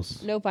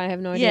turtles. Nope, I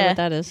have no idea Yeah. what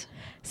that is.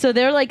 So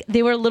they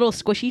were little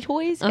squishy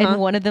toys, Uh-huh. and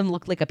one of them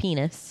looked like a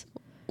penis.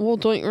 Well,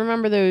 don't you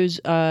remember those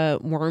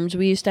worms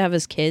we used to have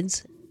as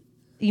kids?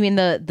 You mean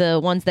the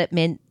ones that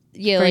meant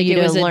Yeah, for like you it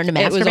to was learn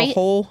to it was a masturbate?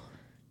 hole.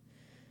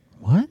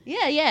 What?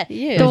 Yeah. Yeah. The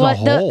There's one, a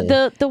hole.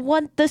 the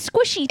one, the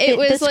squishy. It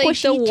was the like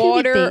squishy the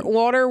tubey thing.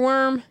 water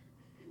worm,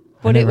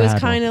 but never it was had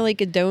one. kind of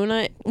like a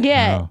donut.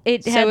 Yeah, No.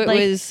 it had So it like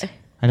was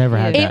I never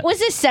had it that. was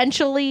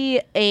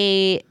essentially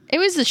a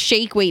a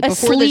shake weight a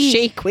before the sleeve.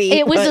 shake weight.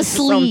 It was a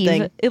sleeve.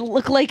 something. It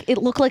looked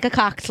like a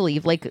cock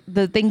sleeve, like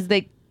the things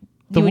that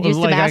The- you would use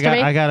to like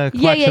masturbate. I got a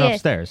collection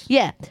upstairs.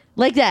 Yeah,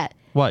 like that.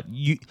 What?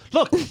 You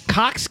look,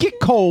 cocks get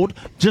cold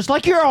just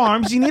like your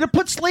arms. You need to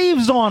put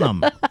sleeves on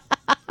them.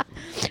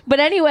 But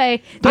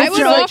anyway, I this would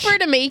judge- offer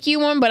to make you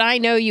one, but I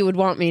know you would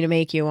want me to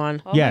make you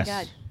one. Oh yes. my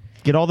God.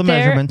 Get all the There-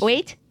 measurements.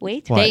 Wait.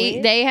 What?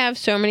 They have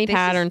so many This is-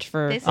 patterns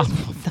for. this Oh,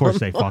 of course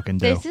they fucking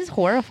do. This is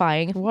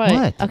horrifying.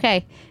 What?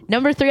 Okay,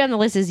 #3 on the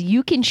list is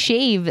you can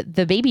shave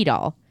the baby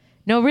doll.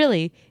 No,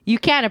 really, you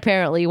can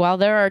apparently. While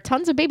there are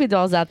tons of baby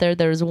dolls out there,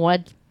 there's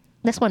one.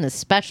 This one is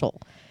special.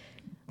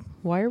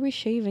 Why are we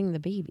shaving the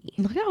baby?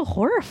 Look how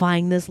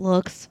horrifying this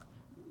looks.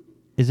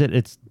 Is it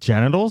its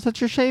genitals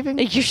that you're shaving?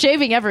 Like, you're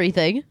shaving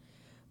everything.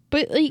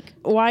 But like,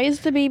 why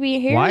is the baby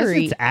hairy? Why is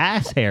its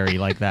ass hairy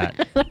like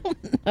that?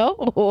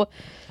 Oh,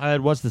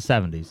 It was the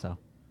 70s, so.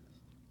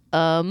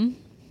 oh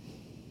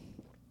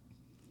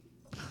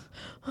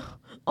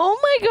Oh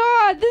my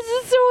God, this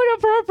is so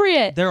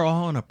inappropriate. They're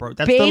all on a That's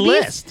the Babies?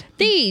 list.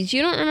 These,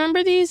 you don't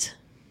remember these?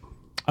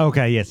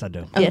 Okay, yes, I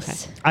do.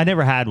 Yes. I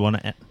never had one.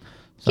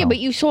 Yeah, but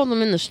you saw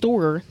them in the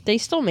store. They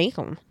still make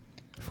them.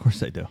 Of course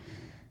they do.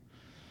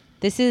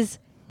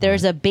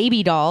 There's a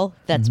baby doll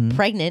that's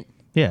pregnant.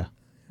 Yeah.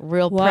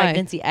 Real Why?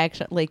 pregnancy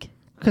action. Like,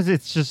 Because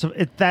it's just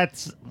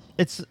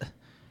it's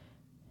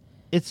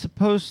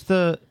supposed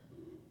to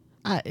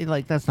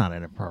that's not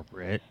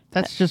inappropriate.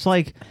 That's just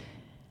like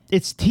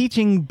it's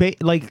teaching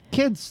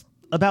kids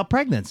about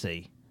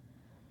pregnancy.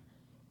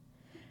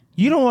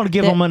 You don't want to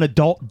give them an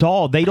adult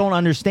doll. They don't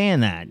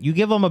understand that. You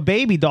give them a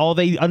baby doll,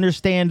 they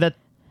understand that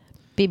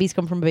babies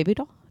come from a baby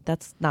doll?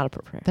 That's not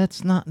appropriate.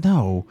 that's not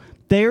no.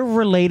 They're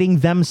relating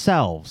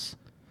themselves.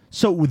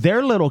 So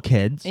they're little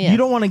kids. Yes. You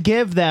don't want to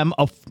give them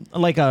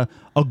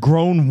a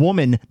grown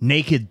woman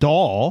naked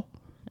doll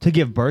to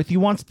give birth. You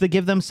want to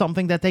give them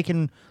something that they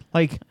can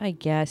I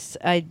guess.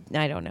 I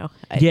don't know.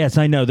 Yes,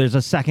 I know. There's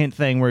a second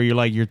thing where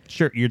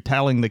you're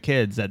telling the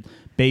kids that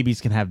babies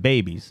can have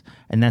babies,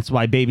 and that's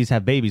why babies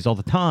have babies all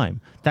the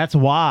time. That's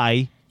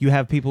why you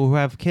have people who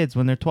have kids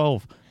when they're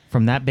 12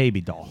 from that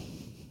baby doll.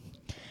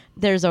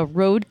 There's a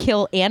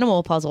roadkill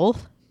animal puzzle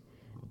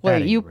where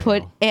That ain't you real.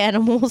 put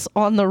animals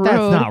on the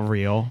road. That's not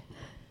real.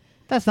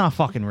 That's not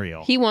fucking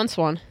real. He wants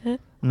one.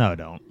 No,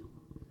 don't.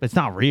 It's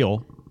not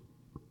real.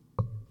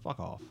 Fuck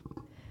off.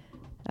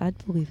 I'd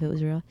believe it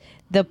was real.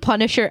 The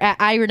Punisher.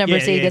 I remember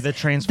seeing this. the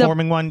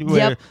transforming one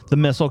where Yep. the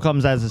missile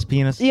comes as his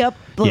penis. Yep.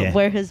 Yeah.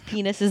 Where his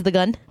penis is the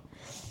gun.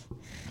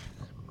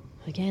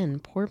 Again,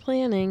 poor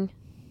planning.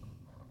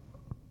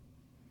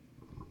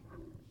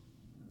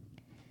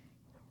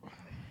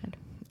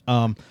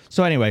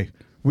 So anyway,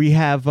 we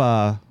have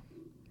a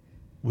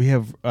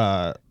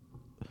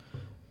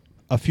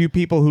few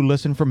people who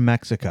listen from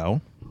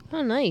Mexico,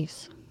 Oh,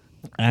 nice.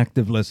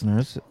 active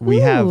listeners. We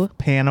Ooh. have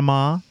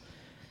Panama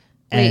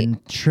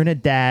and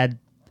Trinidad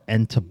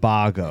and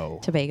Tobago.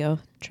 Tobago.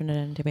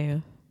 Trinidad and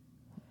Tobago.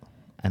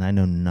 And I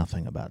know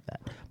nothing about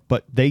that.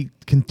 But they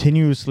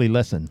continuously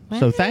listen.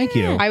 So thank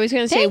you. I was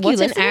going to say, Thank you,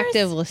 what's an listeners.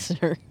 active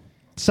listener?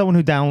 Someone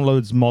who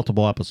downloads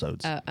multiple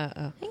episodes.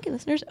 Thank you,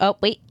 listeners. Oh,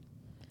 wait.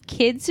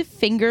 Kids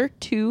finger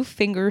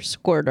 2-finger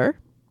squirter.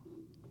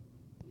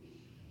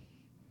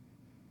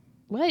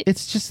 What?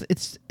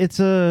 It's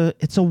a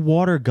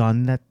water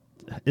gun that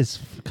is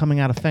coming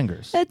out of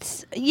fingers.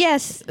 That's,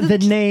 yes. The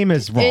name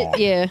is wrong.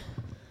 Yeah.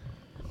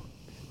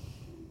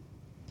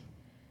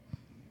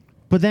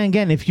 But then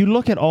again, if you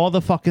look at all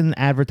the fucking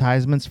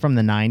advertisements from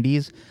the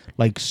 90s,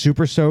 like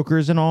Super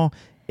Soakers and all,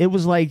 it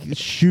was like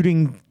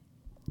shooting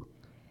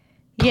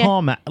Yeah.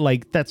 cum.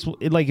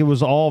 It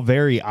was all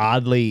very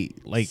oddly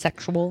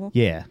Sexual.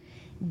 yeah.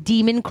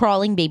 Demon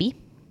crawling baby.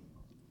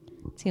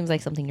 Seems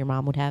like something your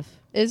mom would have.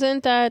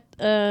 Isn't that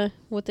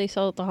what they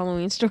sell at the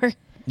Halloween store?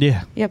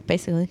 Yeah. Yep,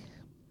 basically.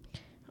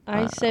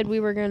 I said we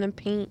were going to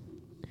paint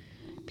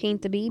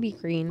the baby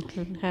green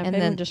and have And him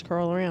then- just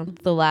crawl around.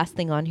 The last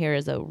thing on here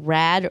is a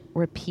rad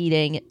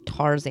repeating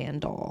Tarzan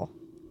doll.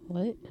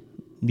 What?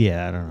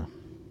 Yeah, I don't know.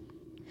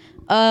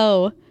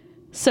 Oh,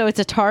 so it's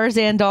a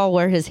Tarzan doll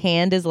where his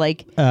hand is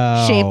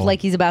Oh. shaped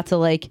like he's about to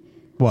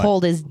What?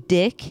 hold his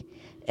dick,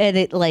 and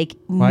it Why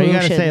motions. you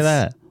gotta say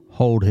that?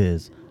 Hold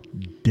his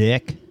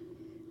dick.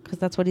 Because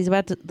that's what he's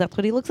about to. That's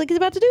what he looks like he's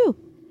about to do.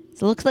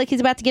 So it looks like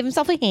he's about to give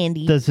himself a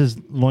handy. Does his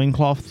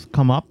loincloth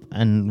come up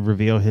and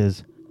reveal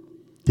his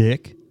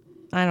dick?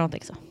 I don't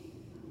think so.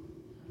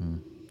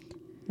 And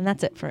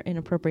that's it for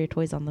inappropriate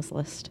toys on this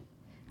list.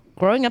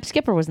 Growing up,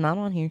 Skipper was not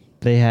on here.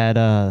 They had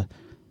the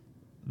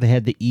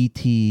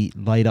ET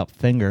light up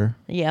finger.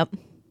 Yep.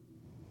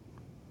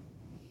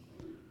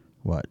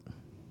 What? I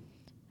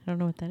don't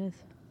know what that is.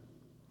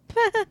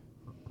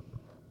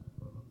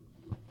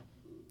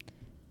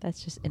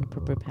 That's just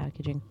inappropriate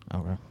packaging.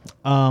 Okay.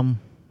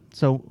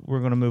 So we're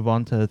gonna move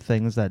on to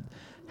things that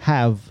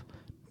have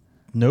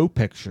no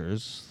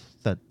pictures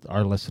that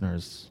our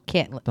listeners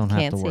Can't don't have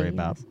can't to worry say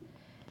about, yes.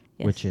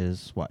 Yes. which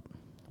is what?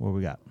 What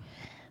we got?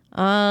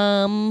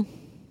 I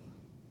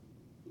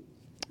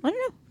don't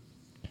know.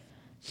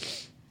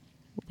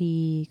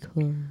 We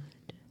could.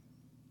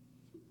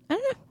 I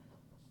don't know.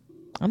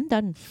 I'm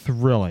done.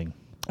 Thrilling.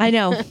 I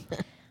know.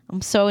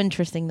 I'm so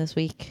interesting this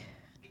week.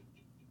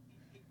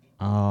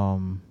 I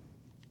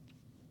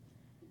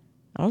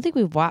don't think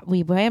we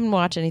haven't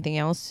watched anything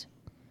else.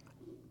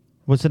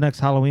 What's the next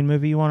Halloween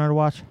movie you wanted to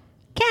watch?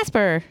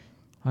 Casper.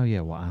 Oh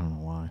yeah, well I don't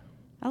know why.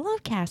 I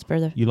love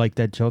Casper. You like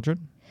Dead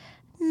Children?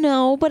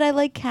 No, but I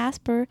like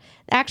Casper.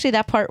 Actually,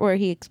 that part where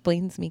he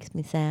explains makes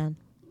me sad.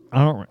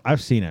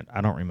 I've seen it.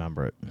 I don't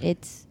remember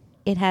it.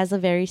 It has a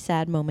very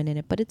sad moment in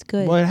it, but it's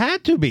good. Well, it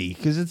had to be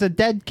because it's a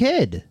dead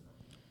kid.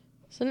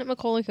 Isn't it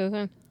Macaulay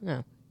Culkin?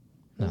 No.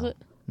 Is No. it?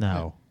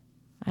 No,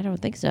 I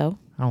don't think so.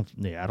 I don't.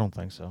 Yeah, I don't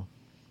think so.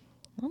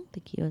 I don't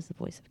think he was the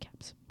voice of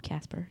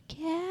Casper.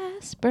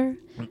 Casper,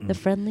 the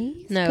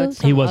friendly No, ghost. it's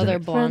some He wasn't other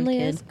it. blonde kid.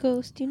 Friendliest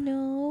ghost, you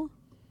know.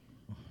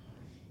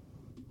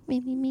 Me,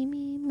 me, me,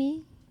 me,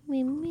 me,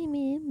 me, me,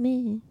 me,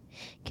 me.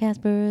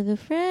 Casper, the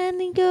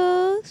friendly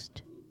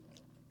ghost.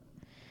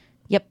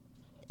 Yep.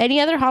 Any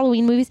other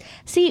Halloween movies?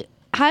 See,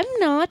 I'm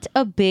not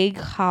a big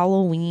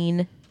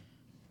Halloween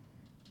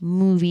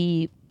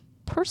movie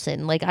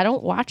person. Like, I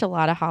don't watch a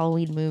lot of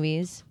Halloween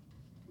movies.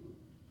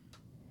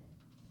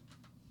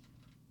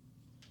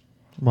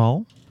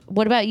 Well,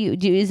 What about you?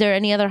 Is there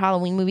any other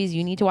Halloween movies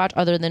you need to watch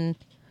other than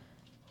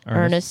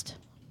Ernest?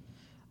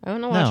 I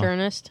want to watch No.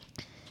 Ernest.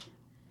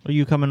 Are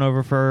you coming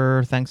over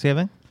for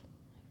Thanksgiving?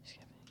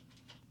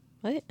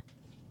 What?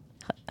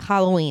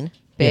 Halloween,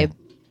 babe.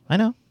 Yeah. I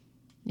know.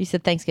 You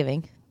said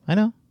Thanksgiving. I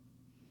know.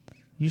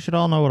 You should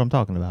all know what I'm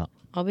talking about.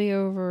 I'll be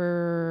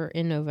over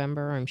in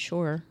November, I'm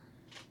sure.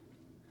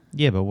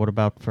 Yeah, but what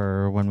about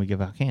for when we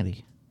give out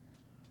candy?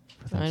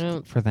 I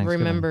don't for Thanksgiving.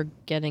 remember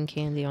getting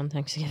candy on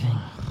Thanksgiving.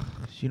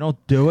 You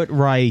don't do it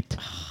right.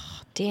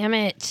 Damn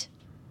it.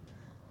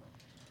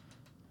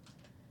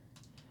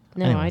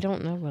 No, Anyway. I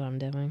don't know what I'm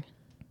doing.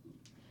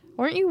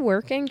 Aren't you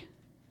working?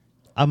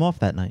 I'm off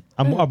that night.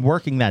 I'm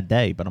working that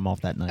day, but I'm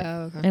off that night.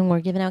 Oh, okay. And we're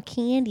giving out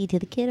candy to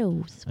the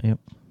kiddos. Yep.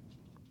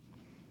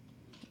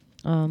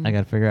 Um, I got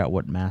to figure out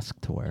what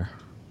mask to wear.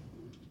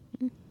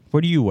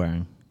 What are you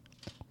wearing?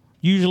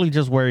 Usually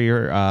just wear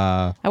your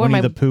wear Winnie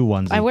my- the Pooh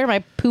onesie. I wear my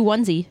Pooh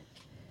onesie.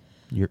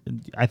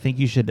 I think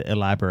you should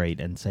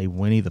elaborate and say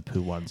Winnie the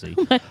Pooh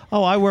onesie.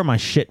 Oh, I wear my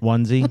shit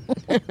onesie.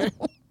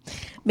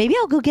 Maybe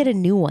I'll go get a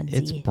new onesie.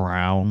 It's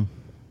brown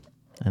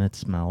and it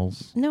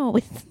smells. No,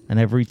 it's... And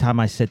every time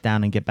I sit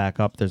down and get back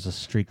up, there's a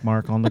streak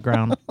mark on the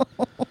ground.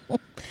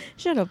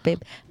 Shut up,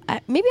 babe.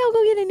 Maybe I'll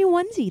go get a new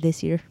onesie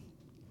this year.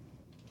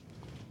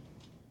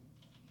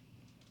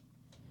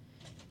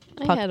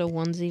 I Puck. had a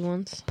onesie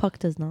once. Puck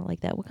does not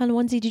like that. What kind of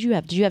onesie did you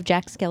have? Did you have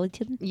Jack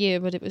Skellington? Yeah,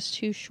 but it was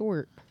too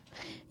short.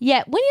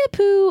 Yeah, Winnie the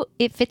Pooh,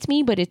 it fits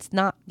me, but it's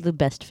not the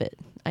best fit.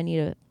 I need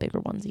a bigger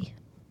onesie.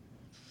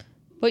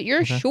 But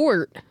you're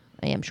short.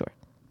 I am short.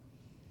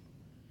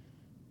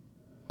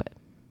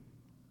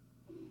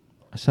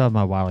 I still have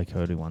my Wile E.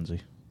 Coyote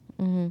onesie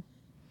Oh,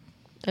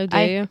 do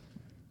I- you?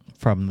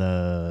 from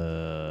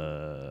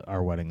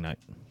our wedding night.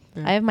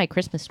 I have my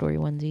Christmas Story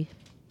onesie.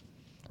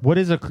 What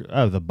is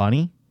the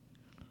bunny?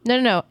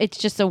 No. It's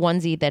just a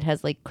onesie that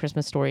has like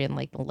Christmas Story and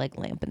like the leg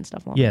lamp and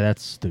stuff on Yeah, it.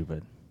 that's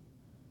stupid.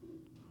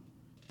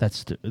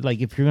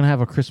 Like if you're gonna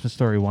have a Christmas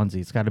Story onesie,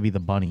 it's got to be the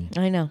bunny.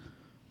 I know.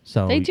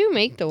 So They do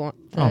make the one.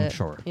 Oh, I'm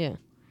sure. Yeah.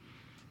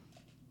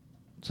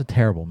 It's a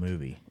terrible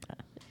movie.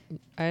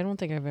 I don't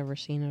think I've ever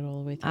seen it all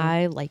the way through.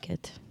 I like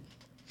it.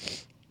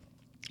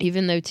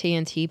 Even though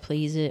TNT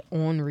plays it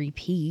on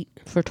repeat.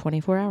 For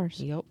 24 hours.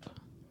 Yep.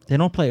 They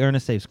don't play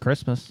Ernest Saves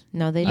Christmas.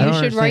 No, they I You don't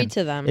don't. should write understand.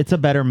 to them. It's a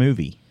better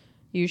movie.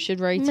 You should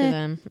write to Meh.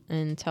 them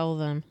and tell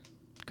them.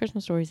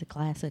 Christmas Story is a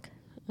classic.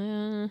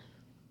 I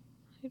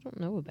don't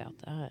know about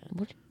that.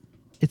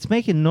 It's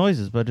making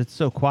noises, but it's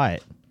so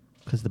quiet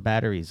because the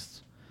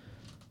batteries.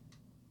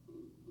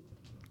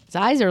 His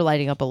eyes are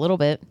lighting up a little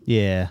bit.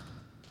 Yeah.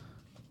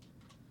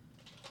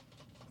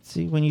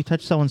 See, when you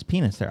touch someone's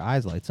penis, their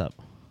eyes lights up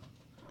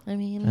I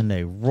mean, and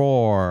they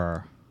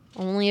roar.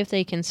 Only if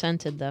they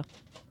consented, though.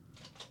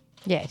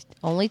 yes.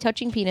 Only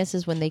touching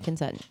penises when they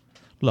consent.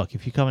 Look,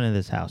 if you come into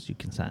this house, you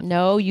consent.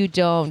 No, you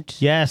don't.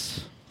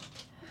 Yes.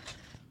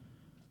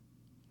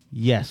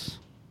 Yes.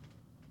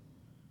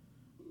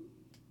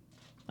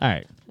 All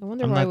right. I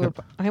wonder I'm why not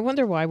I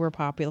wonder why we're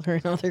popular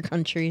in other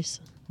countries.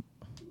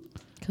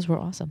 Because we're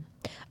awesome.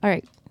 All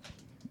right.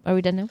 Are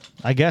we done now?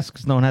 I guess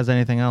because no one has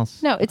anything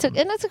else. No, it's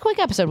a quick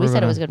episode. We We're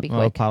said it was going to be I'll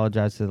quick.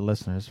 apologize to the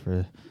listeners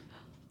for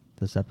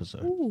this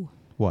episode. Ooh.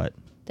 What?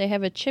 They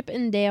have a Chip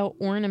and Dale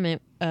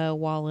ornament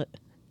wallet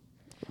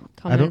I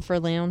coming don't- for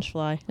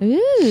Loungefly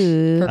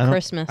Ooh. for I don't-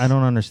 Christmas. I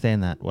don't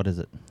understand that. What is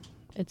it?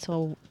 It's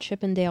a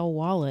Chip and Dale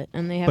wallet,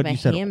 and they have But a you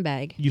said-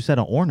 handbag. You said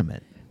an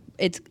ornament.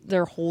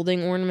 They're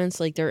holding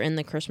ornaments like they're in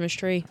the Christmas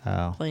tree,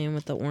 Oh. playing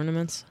with the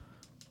ornaments.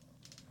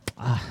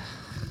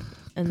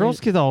 And Girls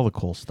get all the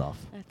cool stuff.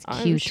 That's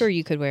I'm cute. sure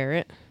you could wear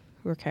it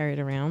or carry it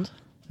around.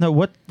 No,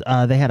 what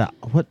they had a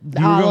what? you were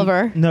going-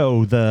 Oliver.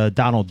 No, the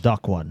Donald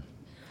Duck one.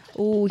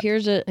 Oh,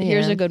 here's a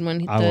Yeah. good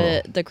one. I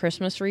will. The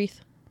Christmas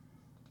wreath.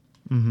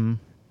 Mm-hmm.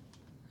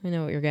 I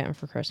know what you're getting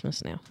for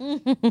Christmas now.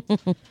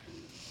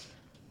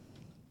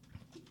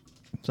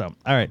 So,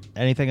 all right.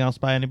 Anything else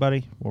by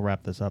anybody? We'll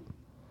wrap this up.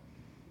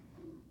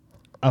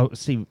 Oh,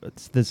 see,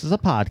 this is a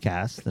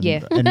podcast. And,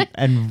 Yeah.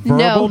 and No.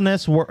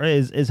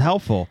 verbalness is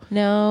helpful.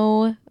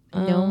 No.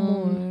 No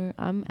more.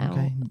 I'm out.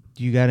 Okay.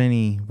 Do you got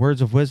any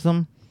words of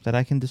wisdom that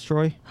I can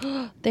destroy?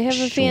 They have a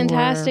Sure.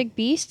 Fantastic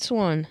Beasts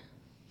one.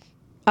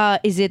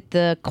 Is it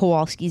the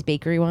Kowalski's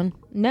Bakery one?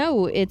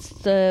 No, it's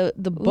the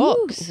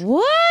books. Ooh,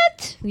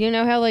 what? You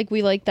know how like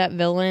we like that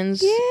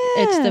villains?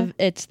 Yeah.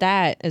 It's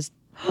that as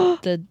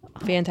the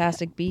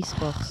Fantastic Beasts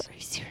books. Are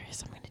you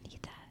serious? I'm going to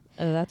need that.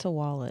 Oh, that's a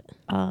wallet.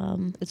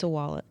 Um, It's a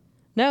wallet.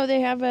 No,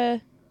 they have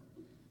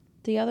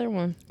the other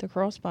one, the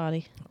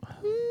crossbody.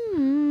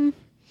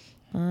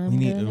 I'm We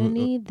need- gonna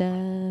need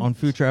that. On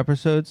future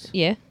episodes,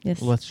 Yeah, Yes.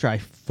 let's try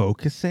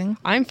focusing.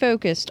 I'm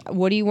focused.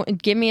 What do you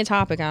want? Give me a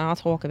topic and I'll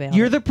talk about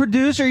You're it. the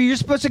producer. You're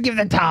supposed to give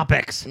the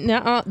topics.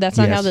 No, that's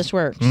not how Yes. this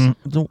works.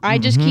 Mm, I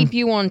just keep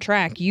you on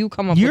track. You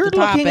come up You're with the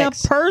looking up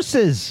topics.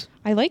 purses.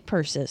 I like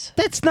purses.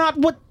 That's not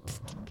what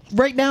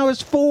right now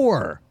is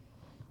for.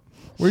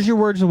 Where's your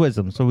words of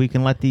wisdom so we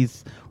can let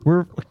these? We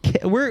are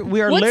What's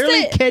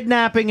literally the-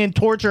 kidnapping and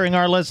torturing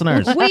our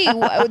listeners. Wait,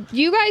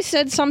 you guys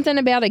said something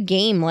about a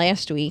game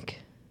last week.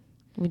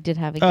 We did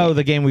have a game. Oh,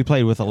 the game we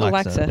played with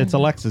Alexa. Alexa. It's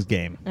Alexa's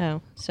game. Oh,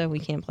 so we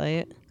can't play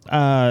it.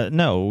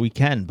 No, we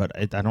can, but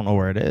I don't know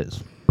where it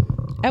is.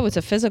 Oh, it's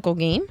a physical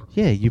game.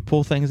 Yeah, you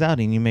pull things out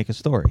and you make a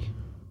story.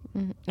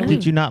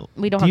 Did you not?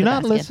 we don't Do have you the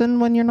not basket. listen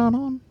when you're not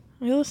on?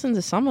 I listened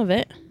to some of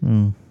it.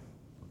 We're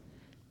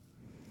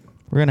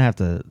gonna have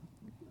to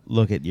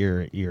look at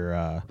your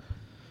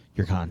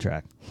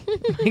contract.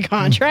 My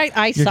contract.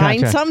 I Your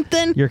signed contract.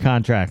 something. Your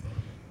contract.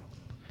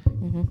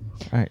 All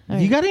right.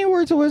 You got any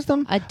words of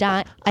wisdom? A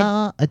dot.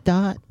 A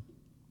dot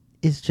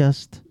is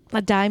just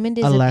A diamond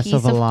is A a less piece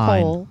of a of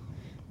line. coal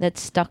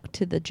that's stuck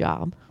to the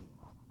job.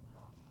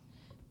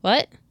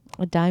 What?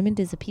 A diamond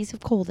is a piece of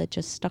coal that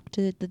just stuck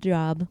to the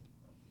job.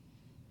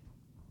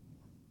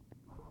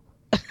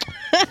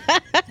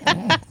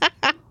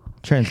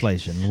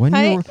 translation.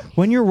 I-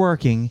 When you're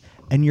working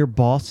and your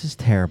boss is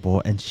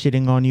terrible and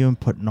shitting on you and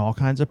putting all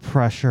kinds of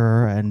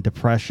pressure and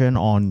depression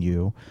on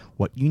you,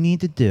 what you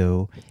need to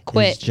do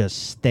Quit. is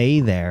just stay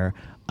there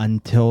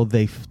until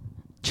they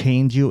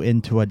change you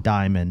into a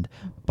diamond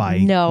by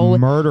No.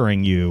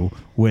 murdering you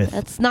with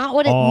That's not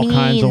what it all means.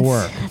 kinds of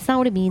work. That's not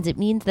what it means. It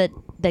means that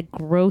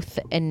growth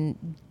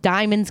and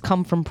diamonds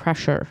come from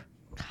pressure.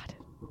 God.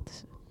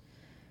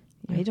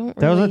 I don't.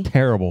 That really... was a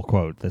terrible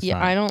quote this Yeah,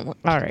 time. I don't.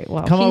 All right.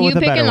 Well, Come Can on you with a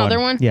pick better another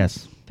one?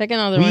 Yes. Pick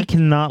another We one.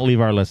 cannot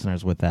leave our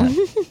listeners with that.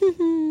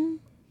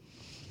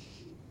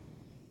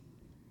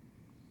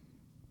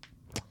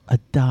 A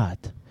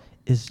dot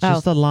is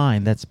just a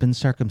line that's been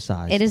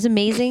circumcised. it is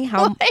amazing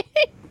how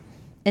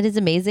it is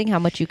amazing how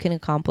much you can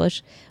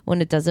accomplish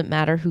when it doesn't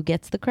matter who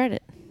gets the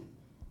credit.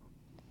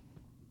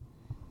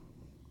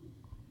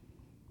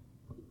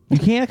 You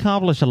can't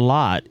accomplish a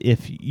lot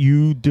if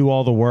you do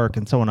all the work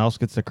and someone else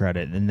gets the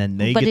credit, and then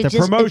they But get it the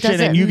just, promotion it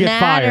doesn't and you get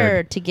matter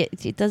fired. to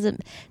get. It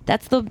doesn't.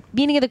 That's the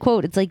meaning of the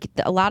quote. It's like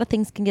a lot of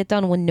things can get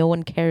done when no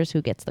one cares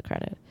who gets the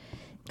credit.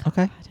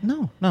 Okay.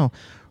 No.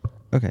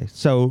 Okay.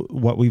 So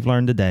what we've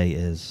learned today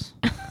is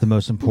the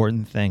most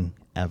important thing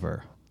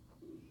ever.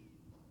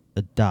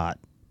 A dot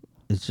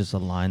is just a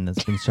line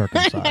that's been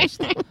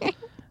circumcised.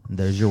 And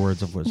there's your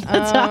words of wisdom.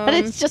 That's not.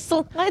 It's just a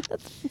line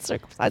that's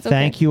circumcised.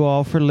 Thank you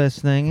all for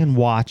listening and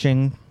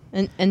watching.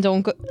 And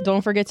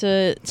don't forget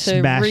to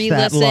Smash that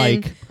re-listen.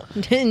 like.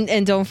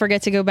 and don't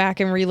forget to go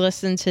back and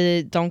re-listen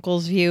to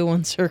Dunkel's view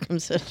on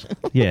circumcision.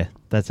 Yeah,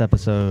 that's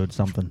episode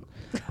something.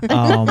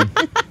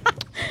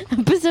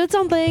 Episode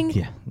something.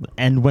 Yeah,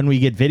 and when we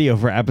get video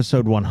for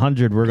episode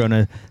 100, we're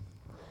gonna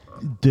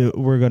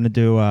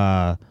do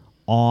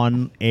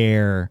on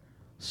air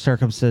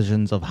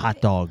circumcisions of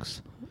hot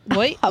dogs.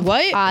 What?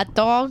 What? Hot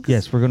dogs.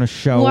 Yes, we're gonna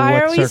show Why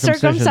what are we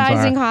circumcisions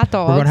circumcising are. hot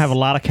dogs? We're gonna have a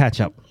lot of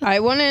ketchup. I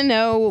want to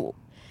know,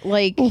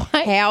 like,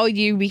 What? how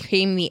you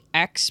became the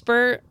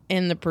expert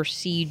in the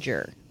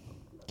procedure.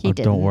 He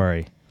didn't. Don't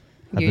worry,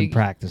 I've You- been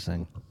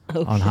practicing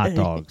on hot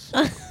dogs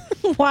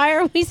Why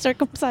are we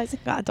circumcising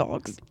hot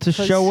dogs? to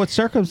show what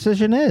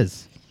circumcision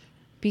is.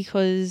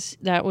 Because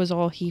that was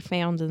all he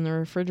found in the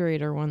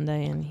refrigerator one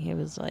day, and he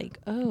was like,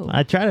 "Oh,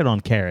 I tried it on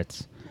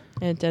carrots.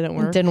 it didn't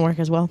work. It didn't work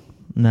as well.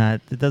 Nah,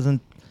 it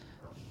doesn't.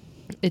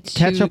 It's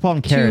Ketchup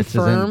on carrots too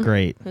firm. isn't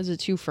great. Is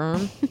it too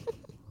firm?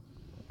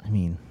 I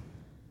mean,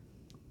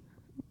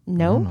 I don't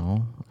No.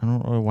 know. I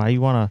don't know why you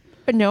want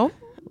to. No.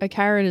 A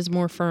carrot is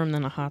more firm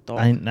than a hot dog.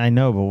 I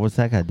know, but what's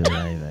that got to do with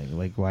anything?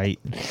 Like, why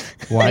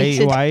Makes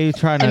it- are you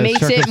trying to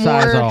makes it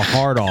circumcise more- a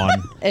hard on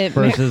it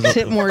versus makes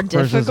it more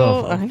versus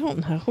difficult. a- I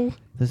don't know.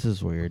 This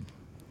is weird.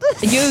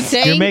 You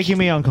think You're making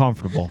me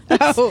uncomfortable.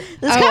 Oh,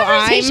 This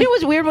conversation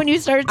was weird when you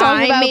started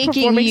talking I'm about making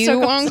performing you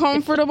circumcision.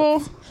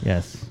 uncomfortable.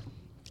 Yes.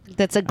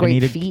 That's a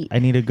great feat. I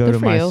need to go Good to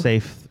for my you.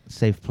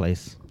 safe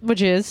place.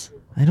 Which is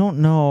I don't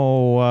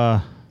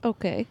know.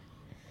 okay.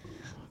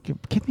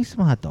 Give me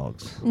some hot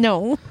dogs.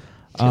 No.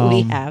 Do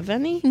we have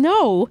any?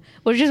 No.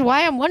 Which is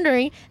why I'm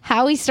wondering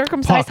how he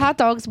circumcised Puck. hot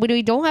dogs when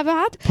we don't have a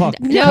hot. Puck,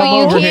 No, come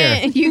you over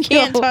can't. here. You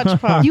can't No.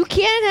 touch Puck. You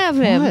can't have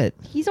him. What?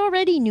 He's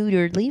already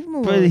neutered. Leave him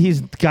alone. But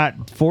he's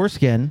got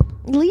foreskin.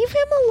 Leave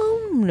him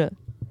alone.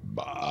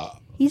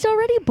 He's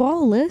already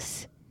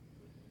ballless.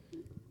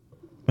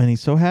 And he's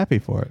so happy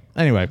for it.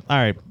 Anyway, all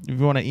right. If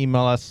you want to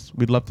email us,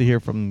 we'd love to hear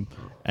from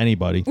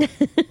anybody,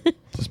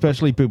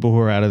 especially people who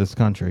are out of this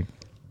country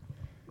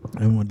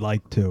and would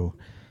like to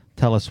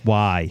tell us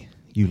why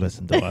you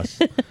listen to us.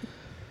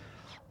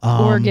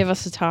 Or give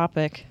us a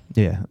topic.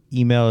 Yeah.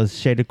 Email is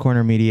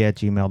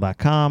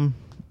shadedcornermedia@gmail.com.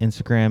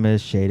 Instagram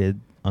is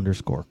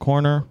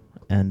shaded_corner.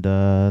 And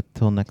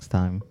till next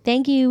time.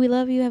 Thank you. We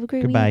love you. Have a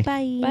great Goodbye. week.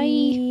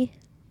 Bye.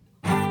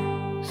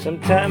 Bye.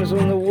 Sometimes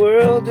when the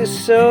world is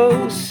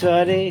so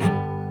sunny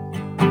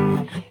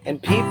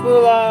and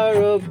people are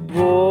a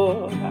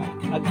bore,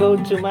 I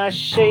go to my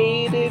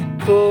shaded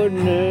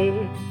corner,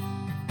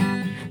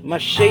 my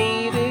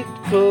shaded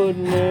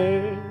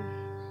corner.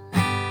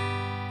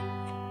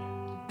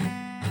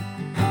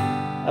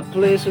 A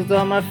place with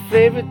all my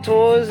favorite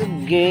toys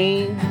and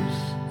games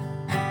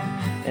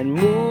and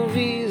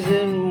movies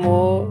and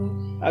more.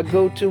 I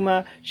go to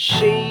my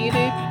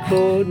shaded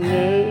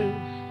corner,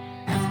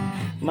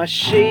 my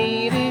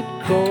shaded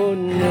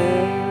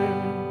corner.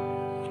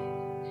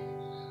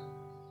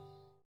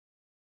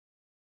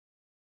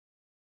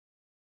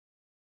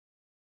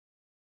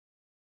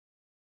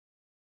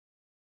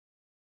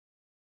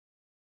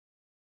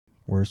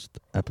 Worst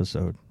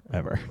episode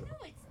ever. No,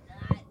 it's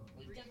not.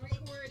 We've definitely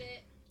heard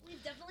it.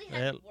 We've definitely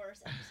had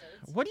worse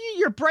episodes. What are you?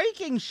 You're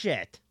breaking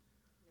shit.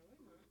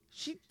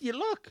 You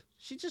look.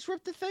 She just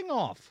ripped the thing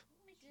off.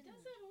 She does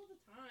that all the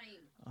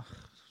time.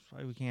 That's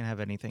why we can't have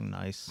anything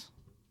nice.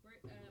 Put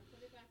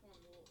it back on.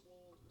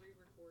 We'll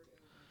re-record it.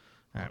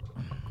 All right.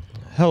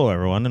 Hello,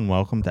 everyone, and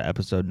welcome to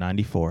episode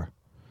 94.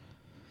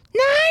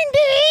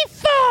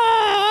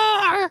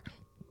 94!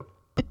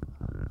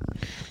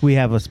 We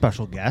have a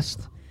special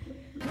guest.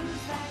 I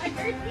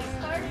heard he's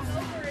starting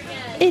over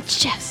again.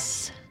 It's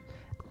Jess.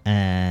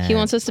 And He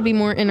wants us to be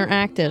more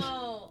interactive.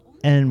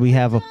 and we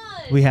have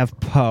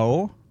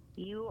Poe.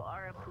 You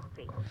are a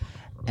poopy.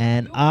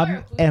 And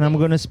I'm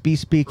going to be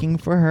speaking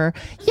for her.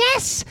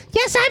 Yes,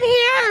 I'm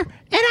here,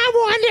 and I'm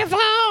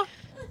wonderful.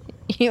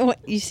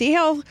 You see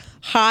how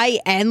high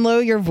and low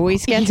your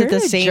voice gets You're at the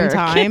a same jerk.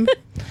 time?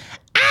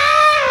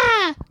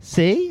 Ah!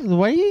 See,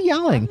 why are you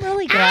yelling?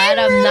 Really glad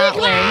I'm not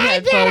wearing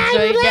headphones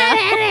right now.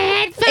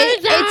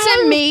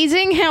 It's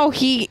amazing how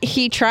he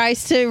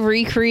tries to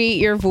recreate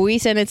your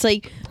voice, and it's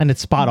like And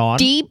it's spot on.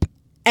 deep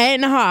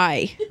and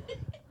high.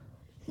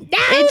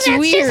 It's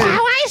weird. Just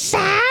how I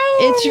sound.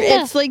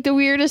 It's like the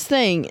weirdest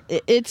thing.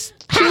 It's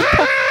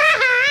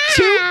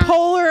two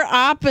polar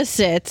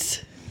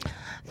opposites.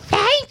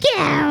 Thank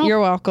you. You're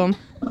welcome.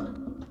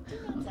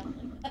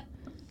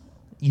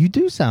 You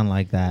do sound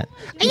like that.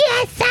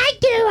 Yes, I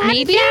do. I'm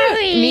Maybe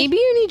sorry. you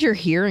need your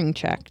hearing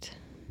checked.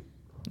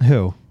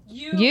 Who?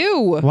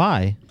 You.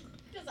 Why?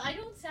 Because I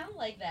don't sound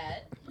like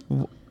that.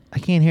 I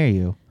can't hear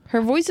you.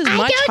 Her voice is I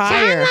much don't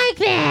higher. sound like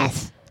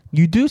this.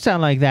 You do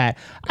sound like that.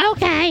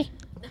 Okay.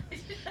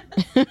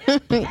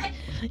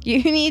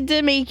 You need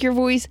to make your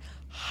voice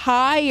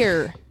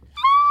higher.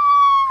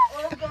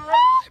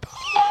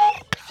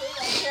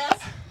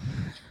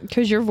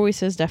 Because your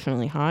voice is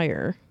definitely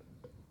higher.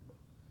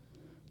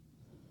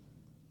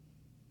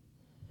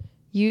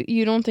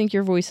 You don't think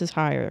your voice is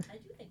higher? I do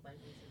think my voice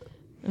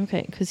is.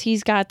 Okay, because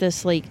he's got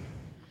this like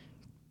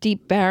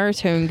deep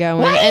baritone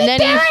going, What and are you then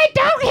doing?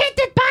 Don't hit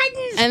the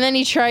buttons.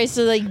 he tries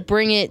to like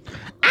bring it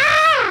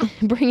Ah! up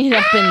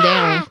and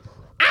down.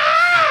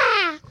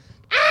 Ah!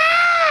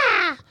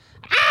 Ah!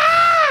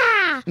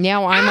 Ah!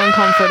 Now I'm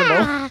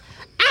uncomfortable.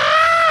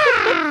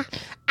 Ah!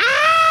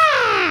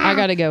 Ah! I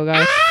gotta go,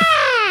 guys.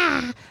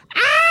 Ah!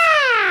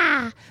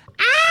 Ah!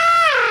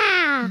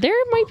 Ah! There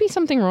might be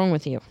something wrong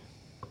with you.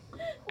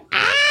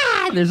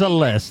 Ah! There's a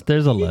list.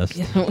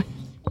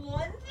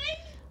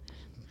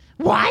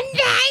 One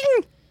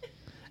thing?